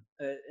millennium,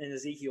 in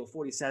Ezekiel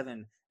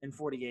 47 and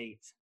 48.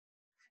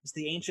 It's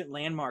the ancient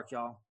landmark,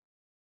 y'all.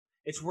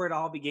 It's where it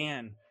all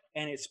began,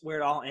 and it's where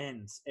it all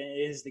ends. And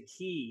it is the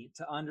key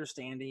to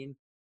understanding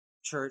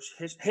church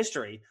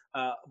history,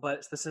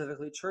 but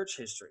specifically church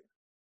history.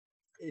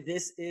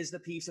 This is the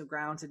piece of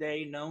ground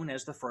today known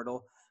as the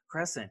Fertile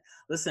Crescent.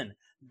 Listen,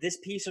 this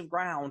piece of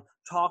ground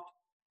talked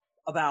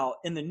about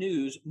in the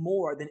news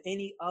more than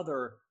any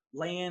other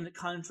land,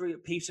 country,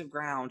 piece of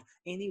ground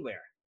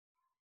anywhere.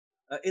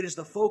 It is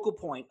the focal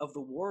point of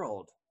the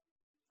world.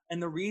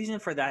 And the reason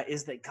for that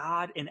is that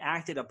God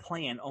enacted a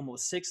plan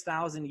almost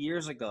 6,000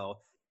 years ago,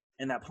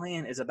 and that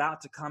plan is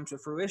about to come to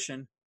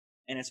fruition,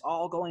 and it's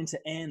all going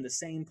to end the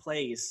same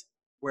place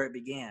where it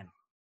began.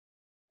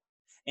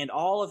 And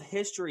all of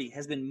history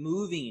has been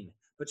moving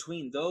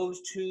between those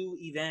two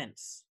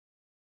events,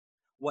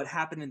 what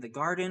happened in the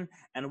garden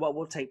and what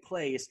will take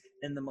place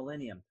in the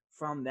millennium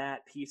from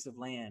that piece of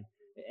land.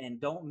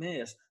 And don't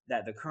miss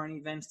that the current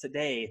events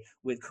today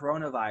with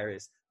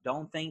coronavirus,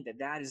 don't think that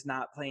that is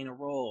not playing a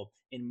role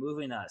in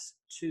moving us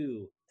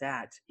to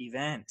that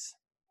event.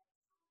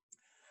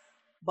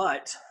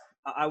 But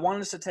I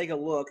want us to take a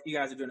look. You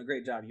guys are doing a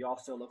great job. You all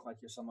still look like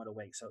you're somewhat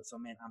awake. So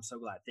man, I'm so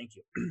glad. Thank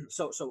you.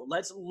 So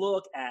let's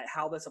look at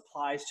how this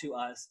applies to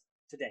us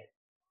today,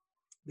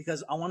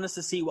 because I want us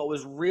to see what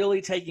was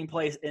really taking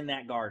place in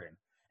that garden.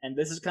 And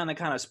this is kind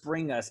of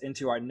spring us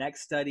into our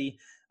next study,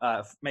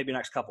 maybe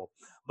next couple.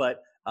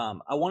 But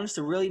I want us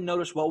to really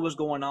notice what was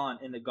going on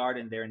in the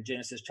garden there in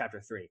Genesis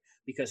chapter 3,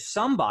 because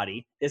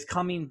somebody is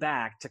coming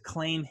back to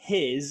claim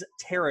his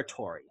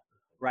territory,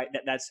 right?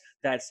 That's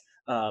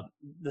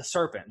the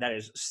serpent, that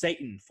is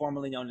Satan,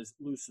 formerly known as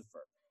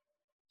Lucifer.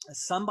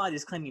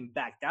 Somebody's claiming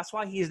back. That's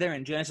why he's there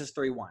in Genesis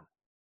 3:1.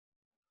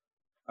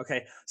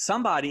 Okay,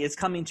 somebody is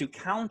coming to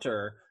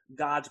counter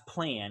God's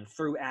plan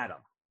through Adam.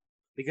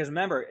 Because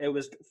remember, it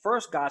was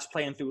first God's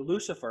plan through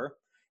Lucifer.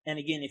 And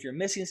again, if you're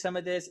missing some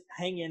of this,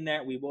 hang in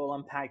there. We will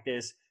unpack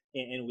this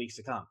in weeks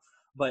to come.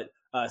 But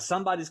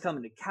somebody's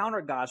coming to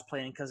counter God's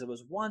plan because it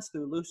was once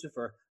through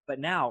Lucifer, but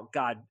now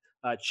God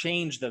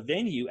changed the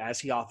venue, as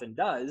he often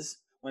does.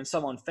 When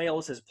someone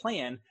fails his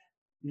plan,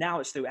 now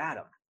it's through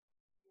Adam.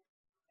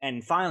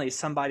 And finally,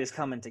 somebody's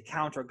coming to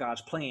counter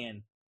God's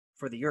plan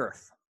for the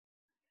earth.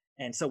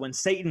 And so when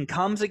Satan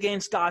comes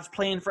against God's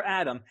plan for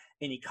Adam,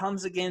 and he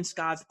comes against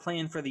God's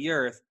plan for the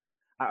earth,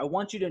 I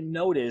want you to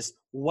notice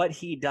what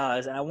he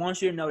does, and I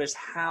want you to notice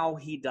how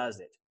he does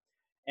it.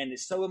 And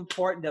it's so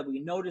important that we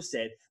notice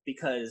it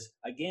because,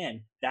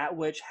 again, that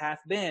which hath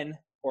been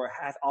or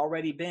hath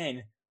already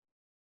been,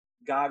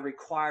 God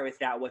requireth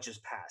that which is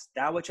past.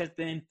 That which has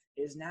been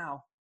is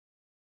now.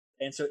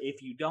 And so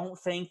if you don't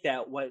think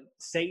that what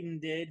Satan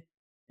did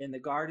in the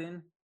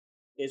garden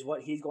is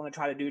what he's going to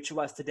try to do to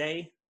us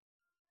today,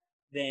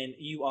 then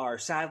you are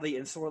sadly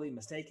and sorely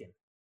mistaken.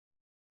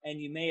 And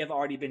you may have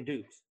already been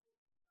duped.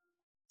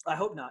 I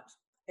hope not.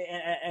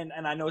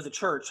 And I know as a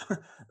church,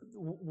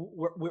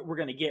 we're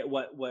going to get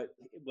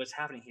what's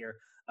happening here.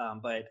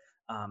 But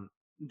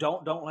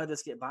don't let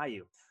this get by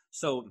you.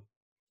 So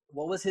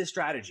what was his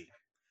strategy?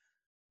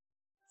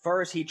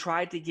 First, he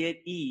tried to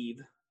get Eve.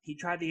 He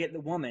tried to get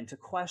the woman to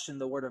question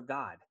the word of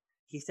God.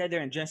 He said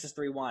there in Genesis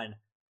 3:1,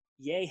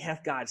 "Yea,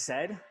 hath God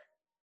said,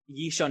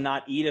 ye shall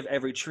not eat of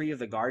every tree of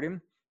the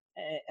garden."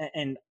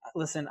 And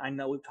listen, I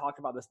know we've talked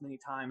about this many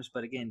times,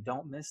 but again,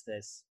 don't miss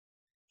this.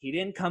 He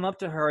didn't come up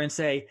to her and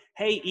say,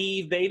 "Hey,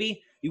 Eve,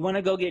 baby, you want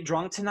to go get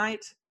drunk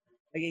tonight?"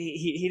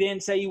 He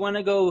didn't say, "You want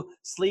to go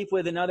sleep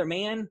with another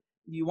man?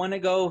 You want to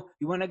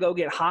go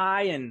get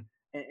high and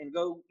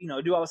go,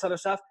 do all this other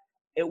stuff?"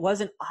 It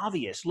wasn't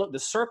obvious. Look, the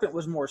serpent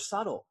was more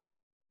subtle.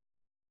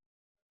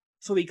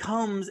 So he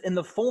comes in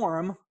the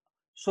form,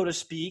 so to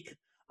speak,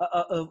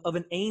 of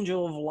an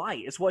angel of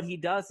light. It's what he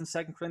does in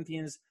 2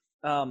 Corinthians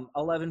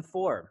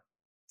 11:4.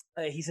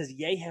 He says,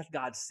 "Yea, hath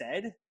God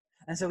said?"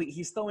 And so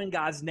he's throwing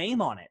God's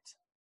name on it.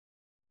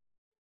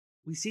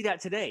 We see that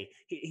today.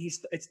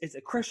 It's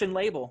a Christian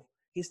label.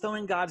 He's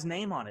throwing God's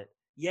name on it.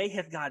 "Yea,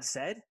 hath God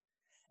said?"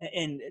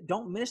 And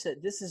don't miss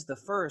it. This is the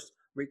first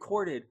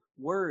recorded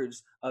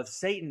words of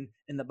Satan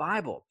in the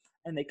Bible.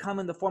 And they come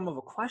in the form of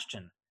a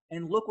question.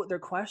 And look what they're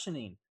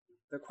questioning.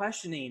 They're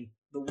questioning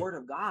the word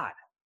of God.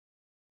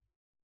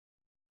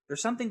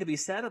 There's something to be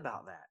said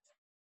about that.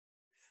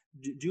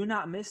 Do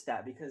not miss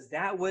that, because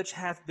that which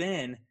hath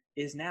been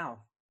is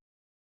now.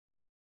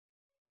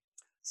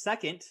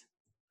 Second,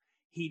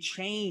 he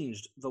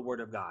changed the word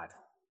of God.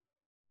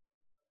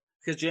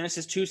 Because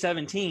Genesis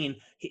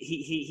 2:17,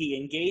 he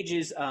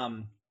engages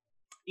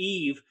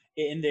Eve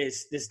in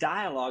this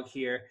dialogue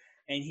here,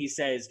 and he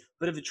says,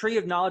 "But of the tree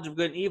of knowledge of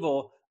good and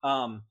evil,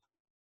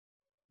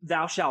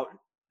 thou shalt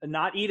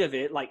not eat of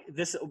it." Like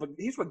this,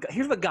 here's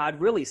what God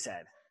really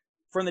said: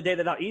 "From the day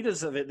that thou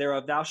eatest of it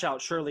thereof, thou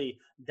shalt surely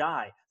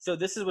die." So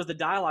this was the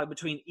dialogue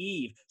between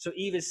Eve. So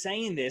Eve is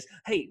saying this.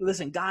 Hey,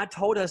 listen, God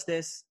told us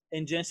this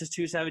in Genesis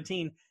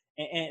 2:17,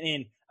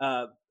 and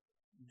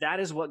that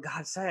is what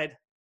God said.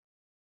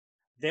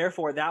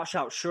 "Therefore, thou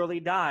shalt surely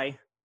die."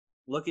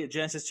 Look at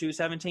Genesis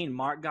 2:17.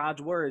 Mark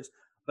God's words.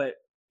 But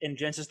in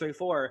Genesis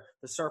 3:4,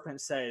 the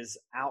serpent says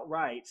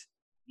outright,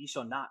 "Ye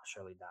shall not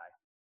surely die."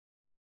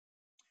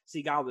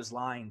 See, God was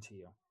lying to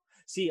you.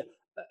 See,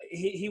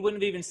 he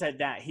wouldn't have even said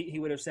that. He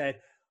would have said,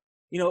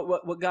 you know,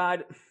 what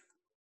God,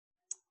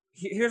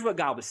 here's what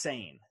God was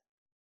saying.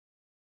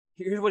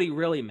 Here's what he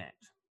really meant.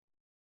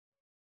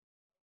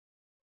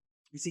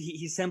 You see,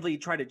 he simply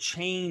tried to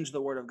change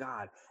the word of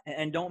God.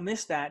 And don't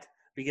miss that,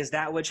 because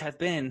that which hath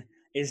been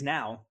is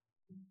now.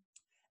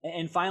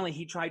 And finally,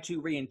 he tried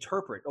to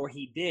reinterpret, or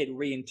he did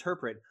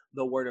reinterpret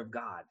the word of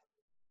God.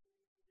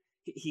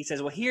 He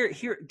says, well, here,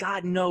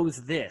 God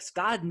knows this.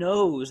 God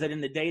knows that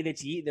in the day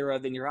that ye eat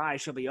thereof, then your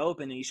eyes shall be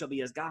open, and ye shall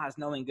be as gods,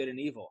 knowing good and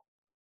evil.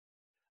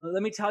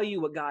 Let me tell you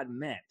what God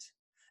meant.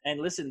 And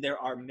listen, there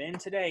are men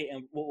today,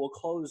 and we'll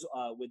close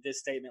with this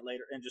statement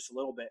later in just a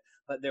little bit,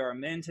 but there are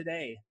men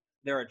today,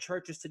 there are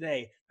churches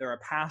today, there are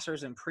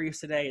pastors and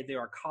priests today,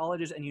 there are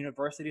colleges and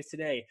universities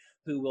today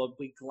who will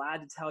be glad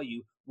to tell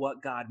you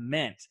what God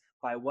meant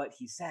by what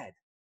he said.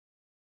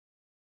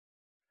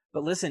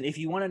 But listen, if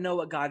you want to know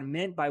what God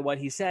meant by what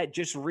he said,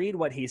 just read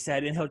what he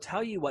said, and he'll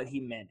tell you what he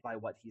meant by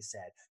what he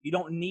said. You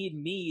don't need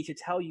me to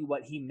tell you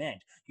what he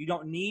meant. You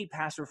don't need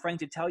Pastor Frank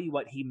to tell you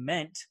what he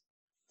meant.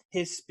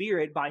 His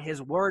Spirit, by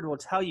his word, will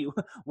tell you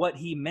what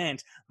he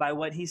meant by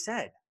what he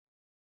said.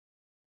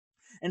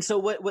 And so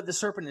what the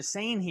serpent is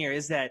saying here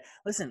is that,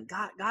 listen,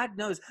 God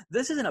knows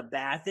this isn't a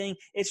bad thing.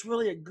 It's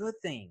really a good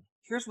thing.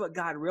 Here's what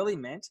God really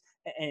meant,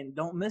 and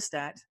don't miss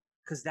that,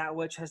 because that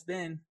which has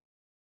been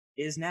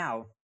is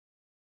now.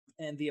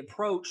 And the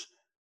approach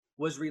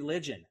was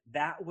religion.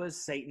 That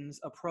was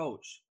Satan's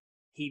approach.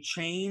 He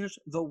changed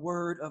the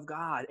word of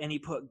God, and he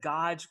put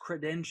God's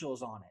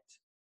credentials on it.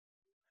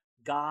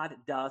 God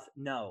doth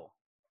know.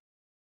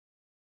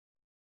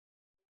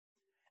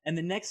 And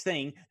the next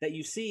thing that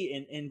you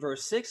see in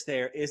verse 6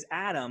 there is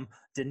Adam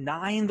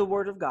denying the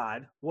word of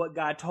God, what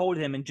God told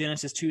him in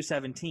Genesis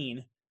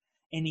 2:17,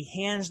 and he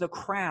hands the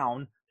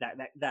crown,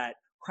 that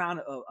crown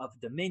of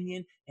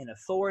dominion and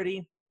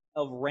authority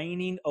of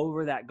reigning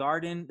over that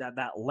garden,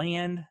 that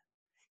land.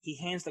 He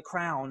hands the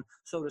crown,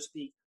 so to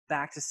speak,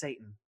 back to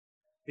Satan,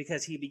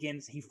 because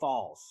he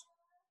falls.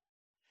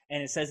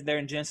 And it says there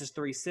in Genesis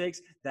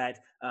 3:6 that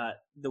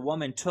the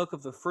woman took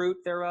of the fruit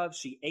thereof,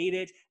 she ate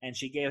it, and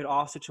she gave it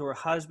also to her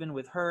husband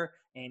with her,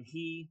 and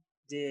he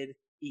did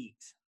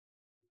eat.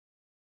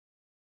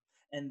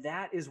 And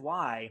that is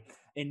why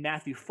in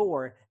Matthew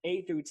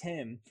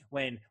 4:8-10,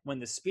 when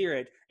the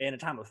Spirit, in a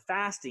time of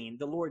fasting,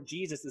 the Lord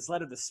Jesus is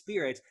led of the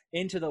Spirit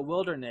into the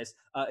wilderness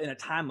in a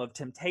time of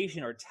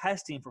temptation or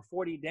testing for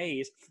 40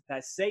 days,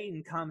 that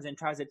Satan comes and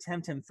tries to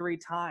tempt him 3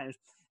 times.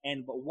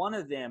 But one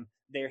of them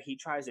there, he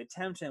tries to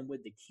tempt him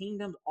with the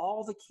kingdoms,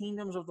 all the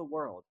kingdoms of the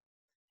world.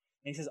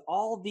 And he says,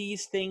 all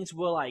these things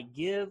will I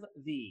give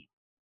thee,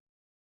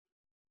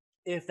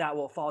 if thou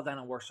wilt fall down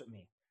and worship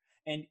me.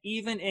 And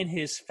even in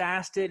his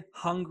fasted,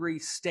 hungry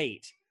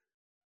state,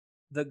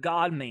 the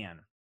God-man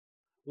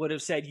would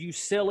have said, you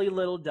silly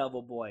little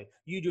devil boy,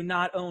 you do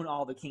not own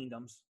all the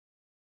kingdoms.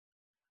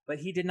 But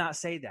he did not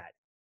say that,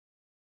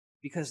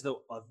 because the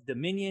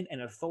dominion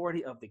and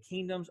authority of the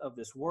kingdoms of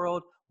this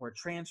world were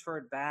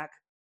transferred back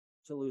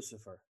to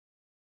Lucifer,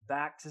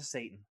 back to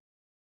Satan.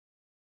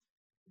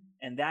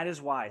 And that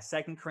is why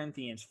 2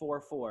 Corinthians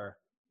 4:4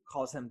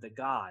 calls him the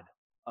God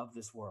of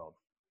this world.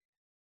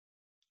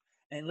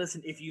 And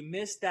listen, if you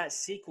miss that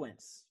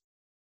sequence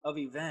of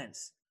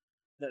events,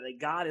 that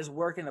God is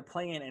working a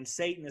plan and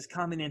Satan is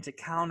coming in to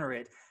counter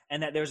it,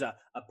 and that there's a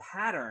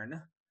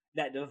pattern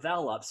that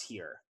develops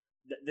here.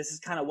 This is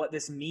kind of what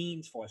this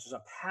means for us.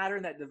 There's a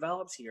pattern that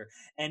develops here.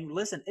 And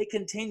listen, it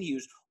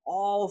continues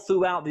all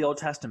throughout the Old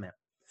Testament,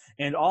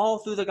 and all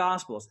through the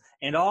Gospels,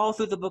 and all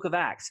through the book of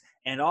Acts,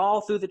 and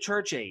all through the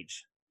church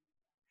age.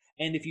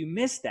 And if you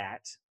miss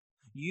that,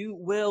 you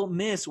will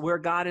miss where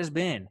God has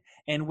been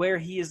and where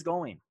he is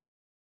going.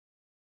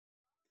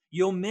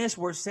 You'll miss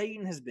where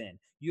Satan has been.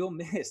 You'll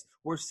miss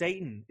where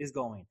Satan is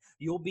going.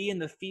 You'll be in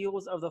the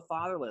fields of the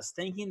fatherless,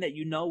 thinking that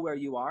you know where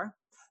you are,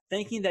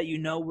 thinking that you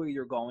know where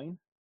you're going,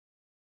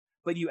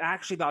 but you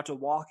actually about to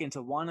walk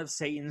into one of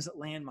Satan's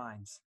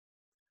landmines.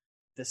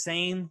 The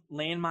same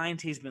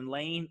landmines he's been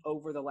laying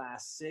over the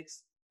last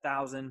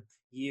 6,000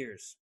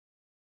 years.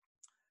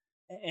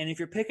 And if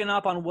you're picking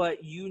up on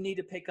what you need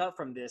to pick up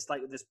from this,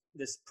 like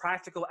this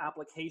practical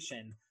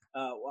application,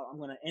 well, I'm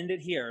going to end it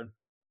here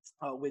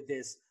with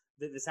this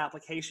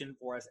application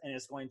for us, and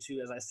it's going to,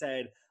 as I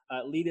said,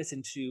 lead us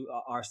into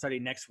our study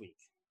next week.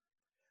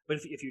 But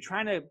if you're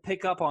trying to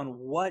pick up on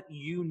what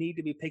you need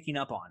to be picking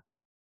up on,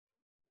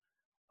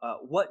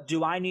 what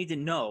do I need to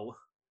know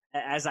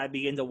as I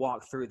begin to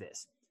walk through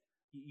this?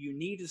 You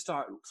need to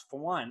start, for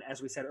one,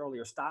 as we said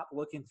earlier, stop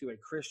looking through a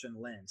Christian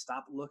lens.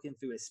 Stop looking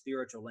through a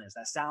spiritual lens.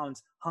 That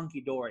sounds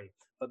hunky-dory,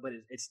 but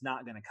it's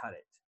not going to cut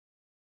it.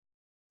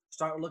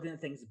 Start looking at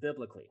things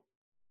biblically.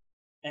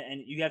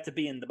 And you have to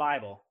be in the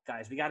Bible,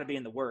 guys. We got to be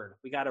in the Word.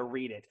 We got to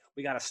read it.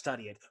 We got to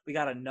study it. We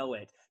got to know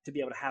it to be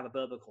able to have a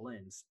biblical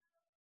lens.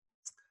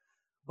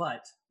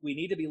 But we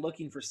need to be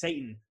looking for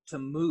Satan to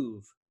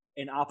move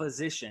in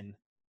opposition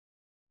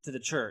to the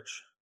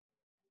church.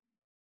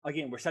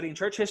 Again, we're studying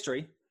church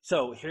history.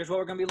 So here's what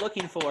we're going to be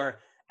looking for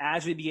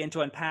as we begin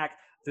to unpack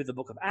through the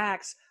book of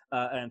Acts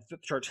and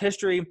church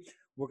history,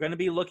 we're going to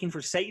be looking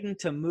for Satan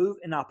to move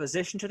in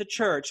opposition to the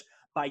church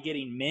by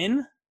getting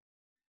men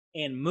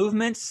and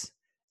movements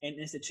and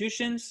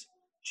institutions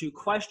to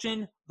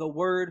question the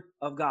word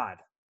of God.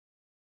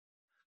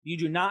 You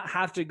do not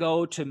have to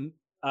go to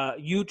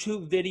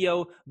YouTube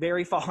video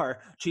very far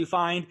to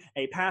find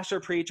a pastor,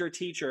 preacher,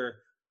 teacher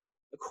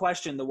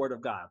question the word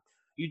of God.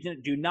 You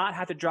do not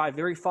have to drive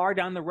very far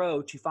down the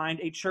road to find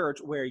a church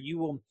where you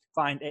will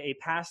find a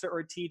pastor or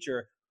a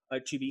teacher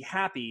to be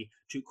happy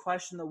to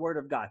question the word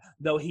of God,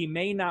 though he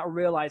may not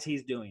realize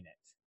he's doing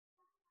it.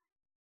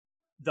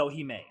 Though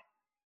he may.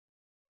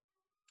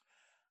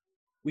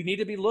 We need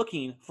to be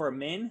looking for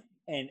men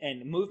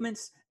and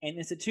movements and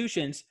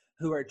institutions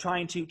who are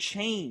trying to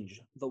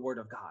change the word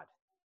of God.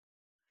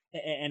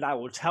 And I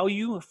will tell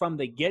you from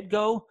the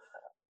get-go,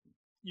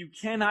 you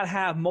cannot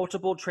have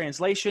multiple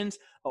translations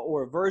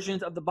or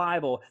versions of the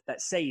Bible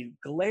that say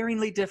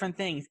glaringly different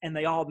things and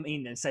they all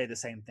mean and say the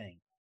same thing.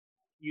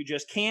 You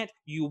just can't,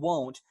 you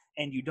won't,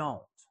 and you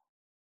don't.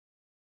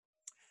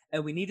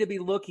 And we need to be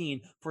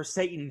looking for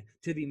Satan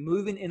to be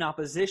moving in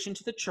opposition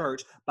to the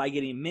church by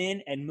getting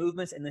men and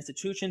movements and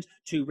institutions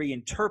to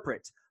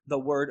reinterpret the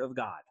word of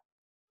God.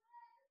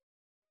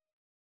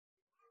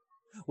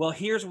 Well,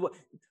 here's what,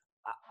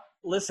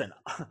 listen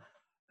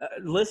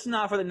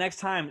out for the next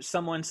time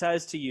someone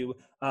says to you,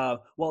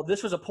 well,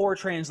 this was a poor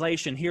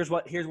translation. Here's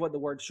what the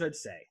word should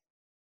say.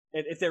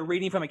 If they're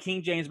reading from a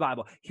King James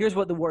Bible, here's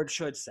what the word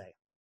should say.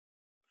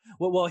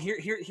 Well,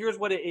 here's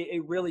what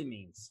it really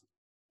means.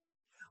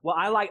 Well,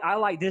 I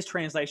like this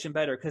translation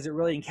better because it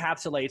really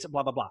encapsulates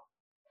blah, blah, blah.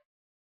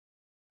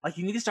 Like,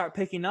 you need to start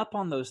picking up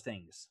on those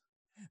things,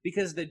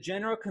 because the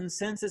general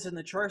consensus in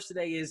the church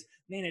today is,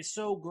 man, it's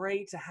so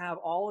great to have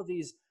all of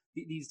these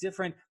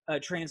different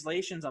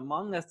translations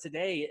among us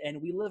today.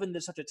 And we live in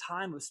such a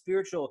time of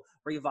spiritual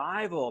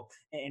revival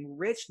and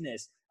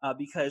richness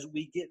because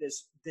we get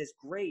this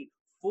great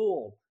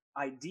full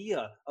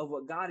idea of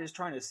what God is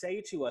trying to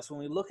say to us when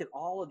we look at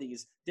all of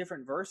these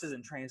different verses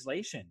and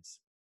translations.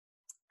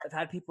 I've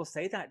had people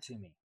say that to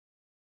me.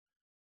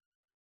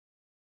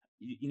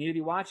 You need to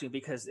be watching,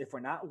 because if we're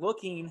not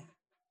looking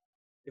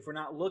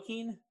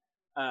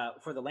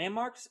for the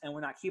landmarks and we're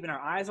not keeping our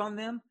eyes on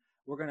them,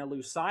 we're going to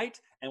lose sight,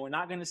 and we're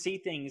not going to see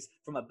things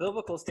from a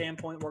biblical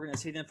standpoint. We're going to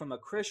see them from a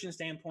Christian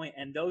standpoint,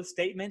 and those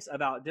statements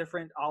about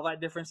all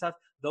that different stuff,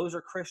 those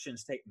are Christian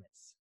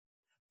statements.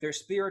 They're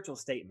spiritual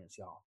statements,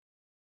 y'all.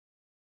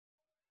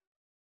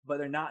 But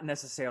they're not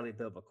necessarily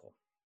biblical.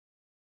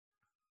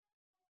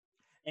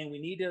 And we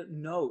need to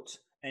note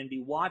and be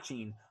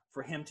watching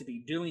for him to be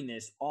doing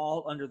this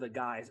all under the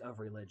guise of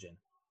religion.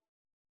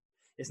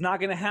 It's not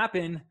going to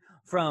happen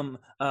from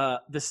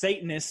the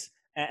Satanists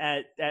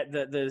at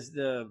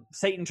the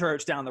Satan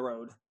church down the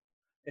road.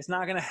 It's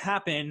not going to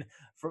happen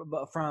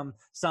from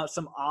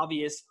some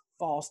obvious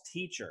false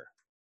teacher.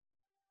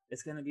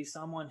 It's going to be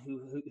someone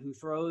who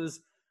throws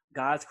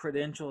God's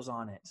credentials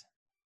on it.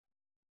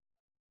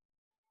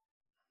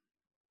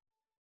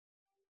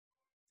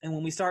 And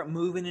when we start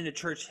moving into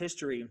church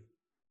history,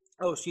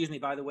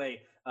 by the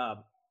way,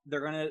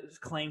 they're going to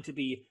claim to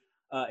be,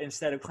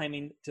 instead of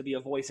claiming to be a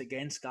voice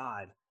against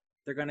God,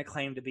 they're going to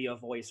claim to be a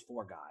voice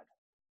for God.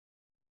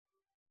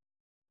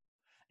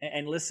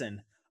 And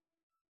listen,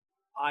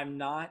 I'm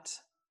not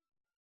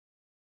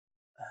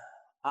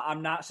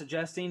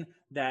suggesting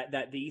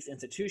that these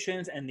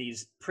institutions and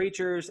these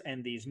preachers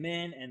and these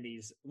men and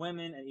these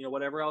women and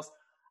whatever else,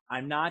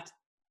 I'm not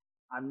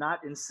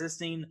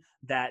insisting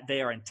that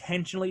they are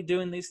intentionally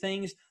doing these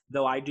things,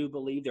 though I do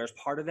believe there's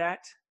part of that.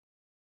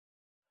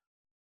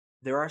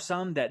 There are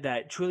some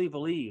that truly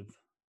believe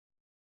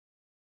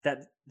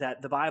that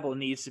the Bible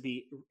needs to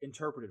be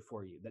interpreted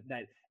for you,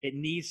 that it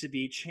needs to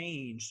be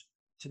changed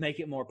to make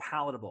it more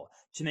palatable,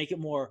 to make it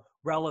more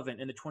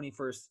relevant in the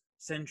 21st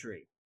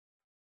century.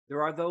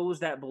 There are those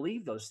that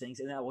believe those things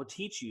and that will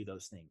teach you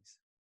those things.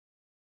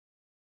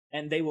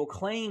 And they will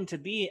claim to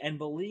be and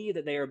believe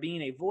that they are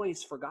being a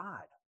voice for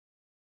God,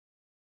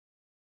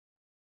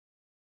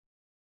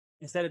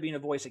 instead of being a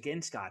voice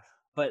against God.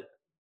 But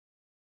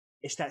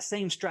it's that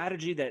same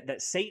strategy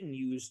that Satan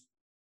used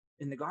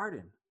in the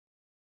garden.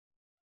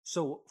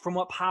 So from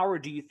what power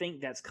do you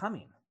think that's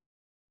coming?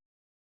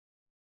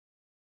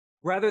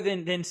 Rather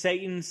than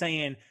Satan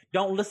saying,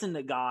 don't listen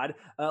to God,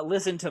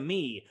 listen to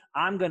me,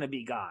 I'm going to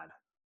be God.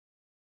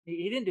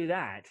 He didn't do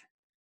that.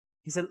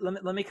 He said,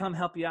 let me come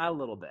help you out a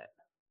little bit.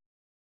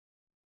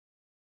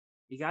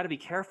 You got to be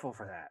careful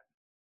for that.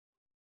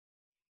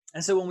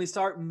 And so when we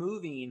start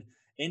moving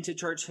into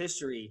church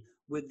history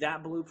with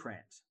that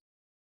blueprint,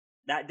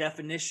 that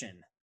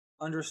definition,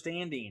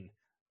 understanding,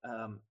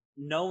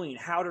 knowing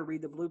how to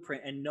read the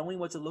blueprint and knowing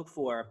what to look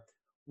for,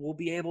 we'll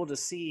be able to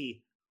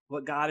see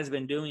what God has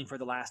been doing for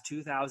the last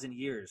 2,000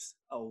 years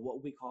of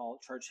what we call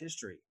church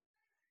history,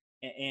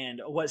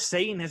 and what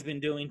Satan has been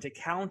doing to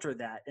counter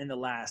that in the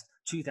last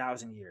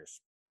 2,000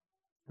 years.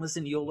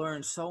 Listen, you'll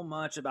learn so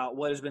much about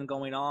what has been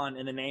going on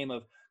in the name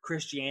of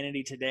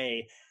Christianity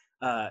today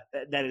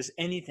that is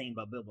anything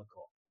but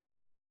biblical.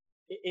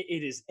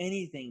 It is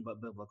anything but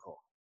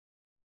biblical.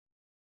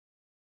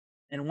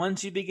 And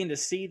once you begin to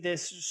see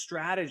this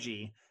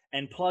strategy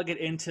and plug it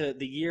into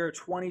the year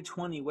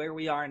 2020, where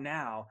we are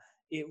now,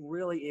 it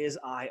really is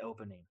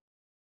eye-opening.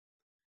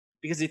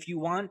 Because if you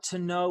want to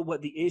know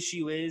what the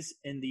issue is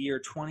in the year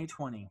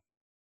 2020,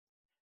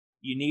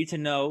 you need to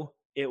know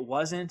it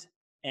wasn't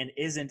and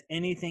isn't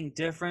anything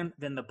different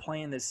than the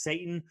plan that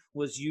Satan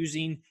was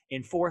using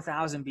in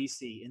 4000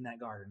 BC in that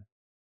garden.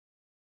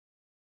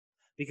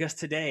 Because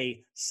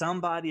today,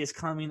 somebody is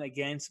coming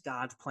against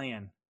God's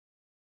plan.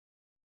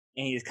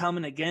 And he is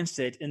coming against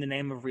it in the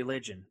name of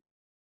religion.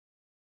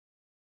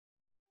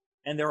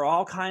 And there are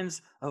all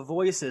kinds of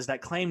voices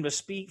that claim to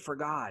speak for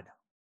God.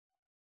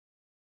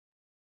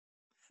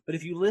 But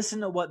if you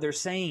listen to what they're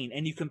saying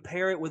and you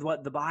compare it with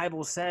what the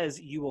Bible says,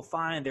 you will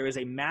find there is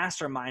a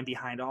mastermind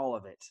behind all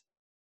of it.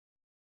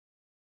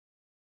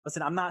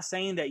 Listen, I'm not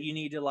saying that you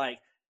need to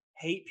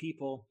hate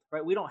people,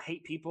 right? We don't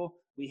hate people.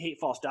 We hate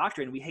false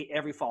doctrine. We hate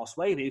every false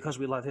way because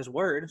we love his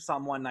word,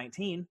 Psalm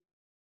 119.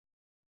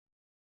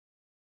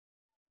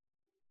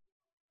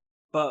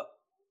 But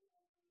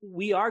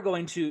we are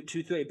going to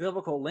through a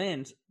biblical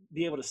lens,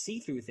 be able to see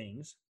through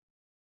things.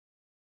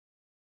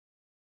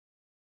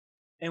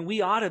 And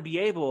we ought to be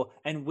able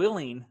and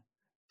willing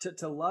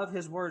to love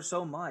his word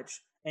so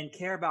much and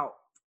care about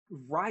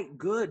right,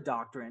 good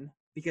doctrine,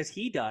 because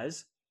he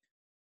does,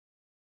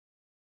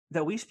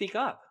 that we speak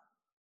up.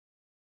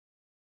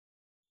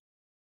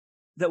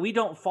 That we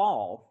don't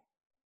fall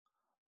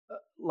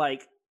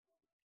like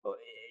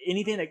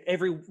anything, like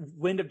every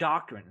wind of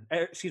doctrine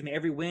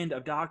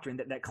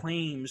that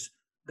claims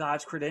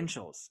God's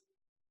credentials.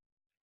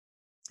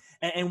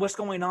 And what's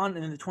going on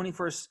in the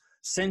 21st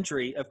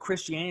century of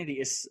Christianity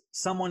is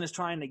someone is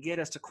trying to get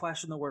us to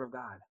question the Word of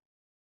God.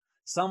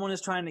 Someone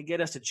is trying to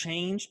get us to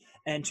change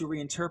and to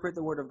reinterpret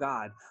the Word of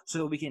God so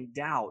that we can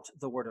doubt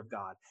the Word of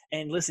God.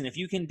 And listen, if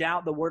you can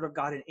doubt the Word of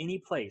God in any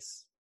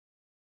place,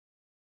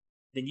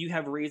 then you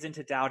have reason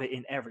to doubt it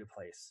in every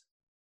place.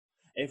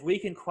 If we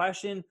can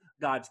question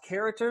God's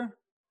character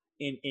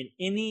in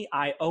any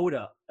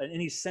iota, in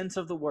any sense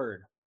of the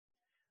word,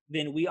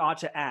 then we ought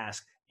to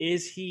ask,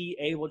 is he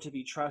able to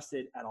be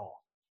trusted at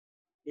all?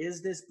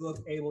 Is this book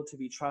able to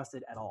be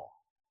trusted at all?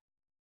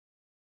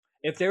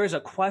 If there is a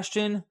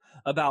question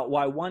about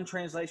why one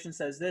translation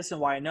says this and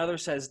why another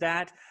says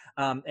that,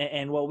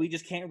 we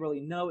just can't really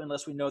know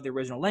unless we know the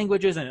original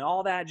languages and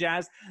all that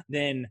jazz,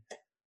 then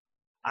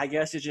I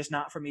guess it's just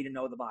not for me to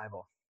know the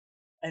Bible.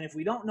 And if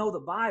we don't know the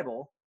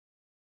Bible,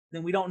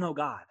 then we don't know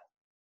God.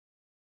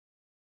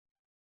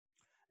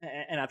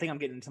 And I think I'm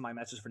getting into my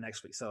message for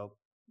next week, so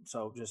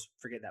just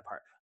forget that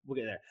part. We'll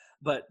get there.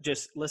 But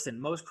just listen,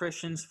 most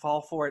Christians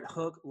fall for it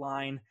hook,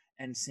 line,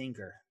 and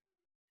sinker.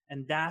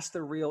 And that's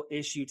the real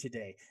issue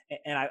today.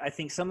 And I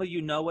think some of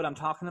you know what I'm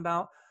talking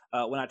about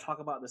when I talk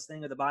about this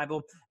thing of the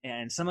Bible,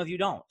 and some of you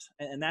don't.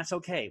 And that's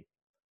okay,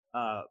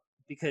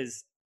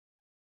 because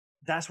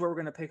that's where we're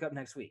going to pick up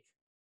next week.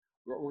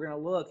 We're going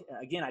to look,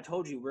 again, I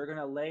told you, we're going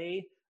to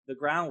lay the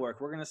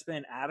groundwork. We're going to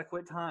spend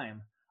adequate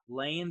time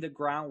laying the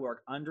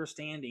groundwork,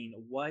 understanding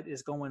what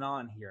is going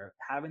on here,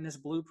 having this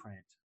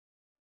blueprint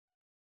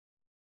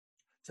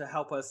to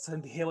help us to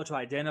be able to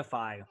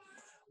identify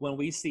when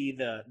we see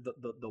the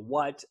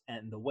what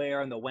and the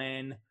where and the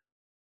when.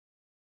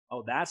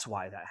 Oh, that's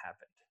why that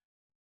happened.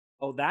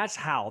 Oh, that's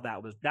how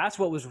that's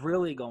what was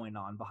really going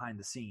on behind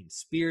the scenes,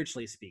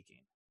 spiritually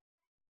speaking.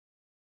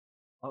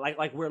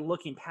 Like we're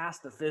looking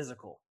past the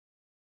physical.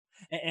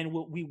 And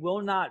we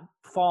will not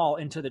fall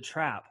into the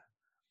trap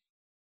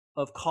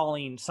of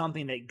calling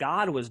something that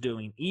God was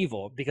doing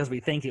evil because we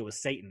think it was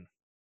Satan.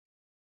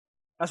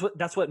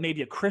 That's what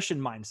maybe a Christian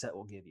mindset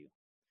will give you.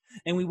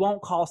 And we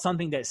won't call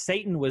something that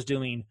Satan was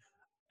doing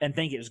and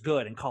think it was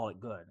good and call it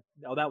good.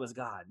 Oh, that was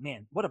God.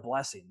 Man, what a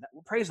blessing.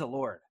 Praise the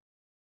Lord.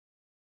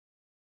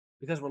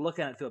 Because we're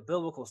looking at it through a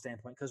biblical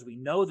standpoint, because we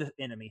know the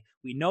enemy,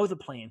 we know the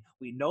plan,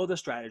 we know the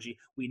strategy,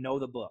 we know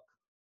the book.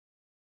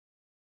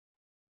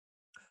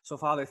 So,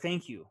 Father,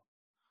 thank you,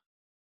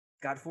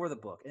 God, for the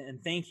book.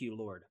 And thank you,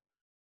 Lord,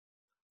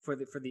 for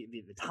the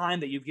time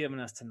that you've given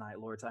us tonight,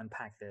 Lord, to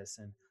unpack this.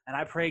 And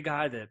I pray,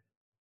 God, that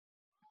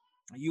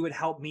you would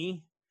help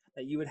me,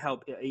 that you would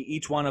help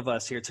each one of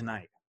us here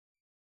tonight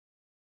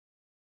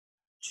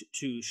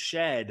to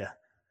shed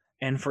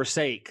and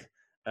forsake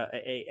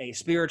a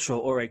spiritual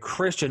or a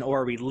Christian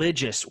or a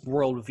religious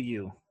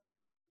worldview.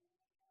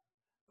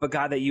 But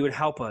God, that you would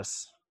help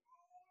us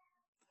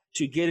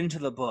to get into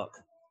the book.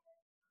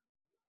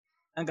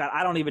 And God,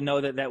 I don't even know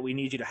that we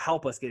need you to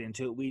help us get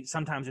into it. We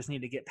sometimes just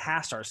need to get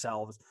past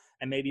ourselves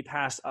and maybe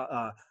past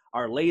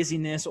our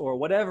laziness or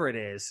whatever it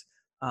is,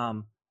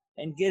 and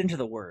get into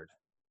the Word.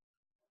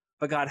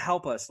 But God,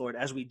 help us, Lord,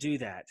 as we do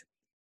that.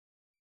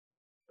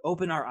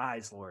 Open our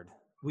eyes, Lord.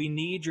 We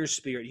need your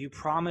Spirit. You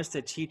promised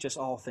to teach us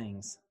all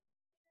things.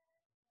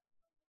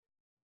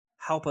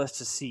 Help us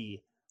to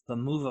see the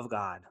move of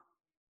God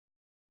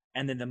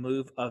and then the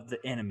move of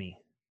the enemy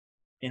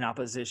in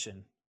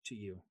opposition to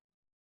you.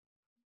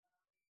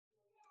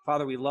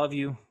 Father, we love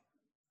you.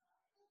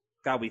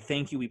 God, we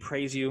thank you. We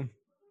praise you.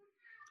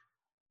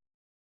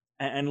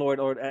 And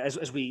Lord,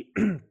 as we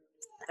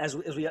as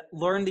we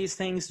learn these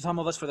things, some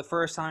of us for the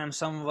first time,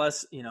 some of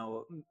us,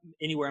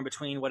 anywhere in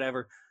between,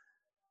 whatever.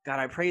 God,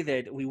 I pray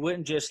that we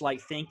wouldn't just like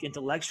think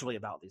intellectually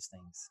about these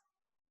things.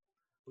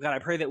 God, I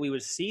pray that we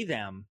would see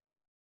them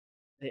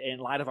in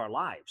light of our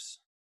lives,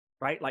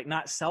 right? Like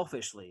not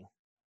selfishly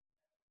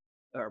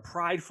or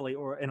pridefully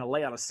or in a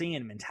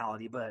Laodicean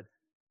mentality, but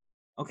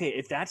okay,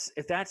 if that's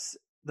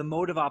the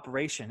mode of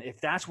operation, if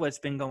that's what's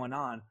been going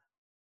on,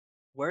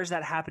 where is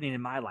that happening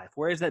in my life?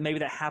 Where is that maybe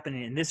that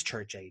happening in this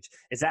church age?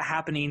 Is that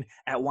happening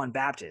at One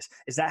Baptist?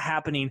 Is that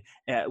happening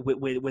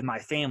with my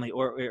family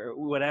or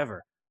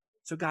whatever?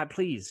 So God,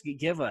 please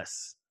give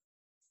us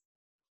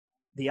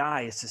the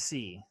eyes to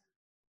see,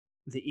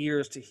 the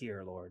ears to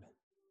hear, Lord.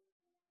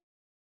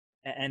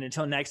 And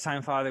until next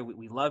time, Father,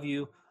 we love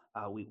you.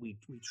 We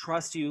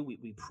trust you.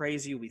 We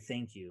praise you. We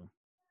thank you.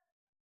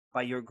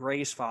 By your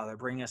grace, Father,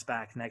 bring us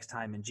back next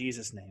time in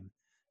Jesus' name.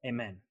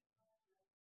 Amen.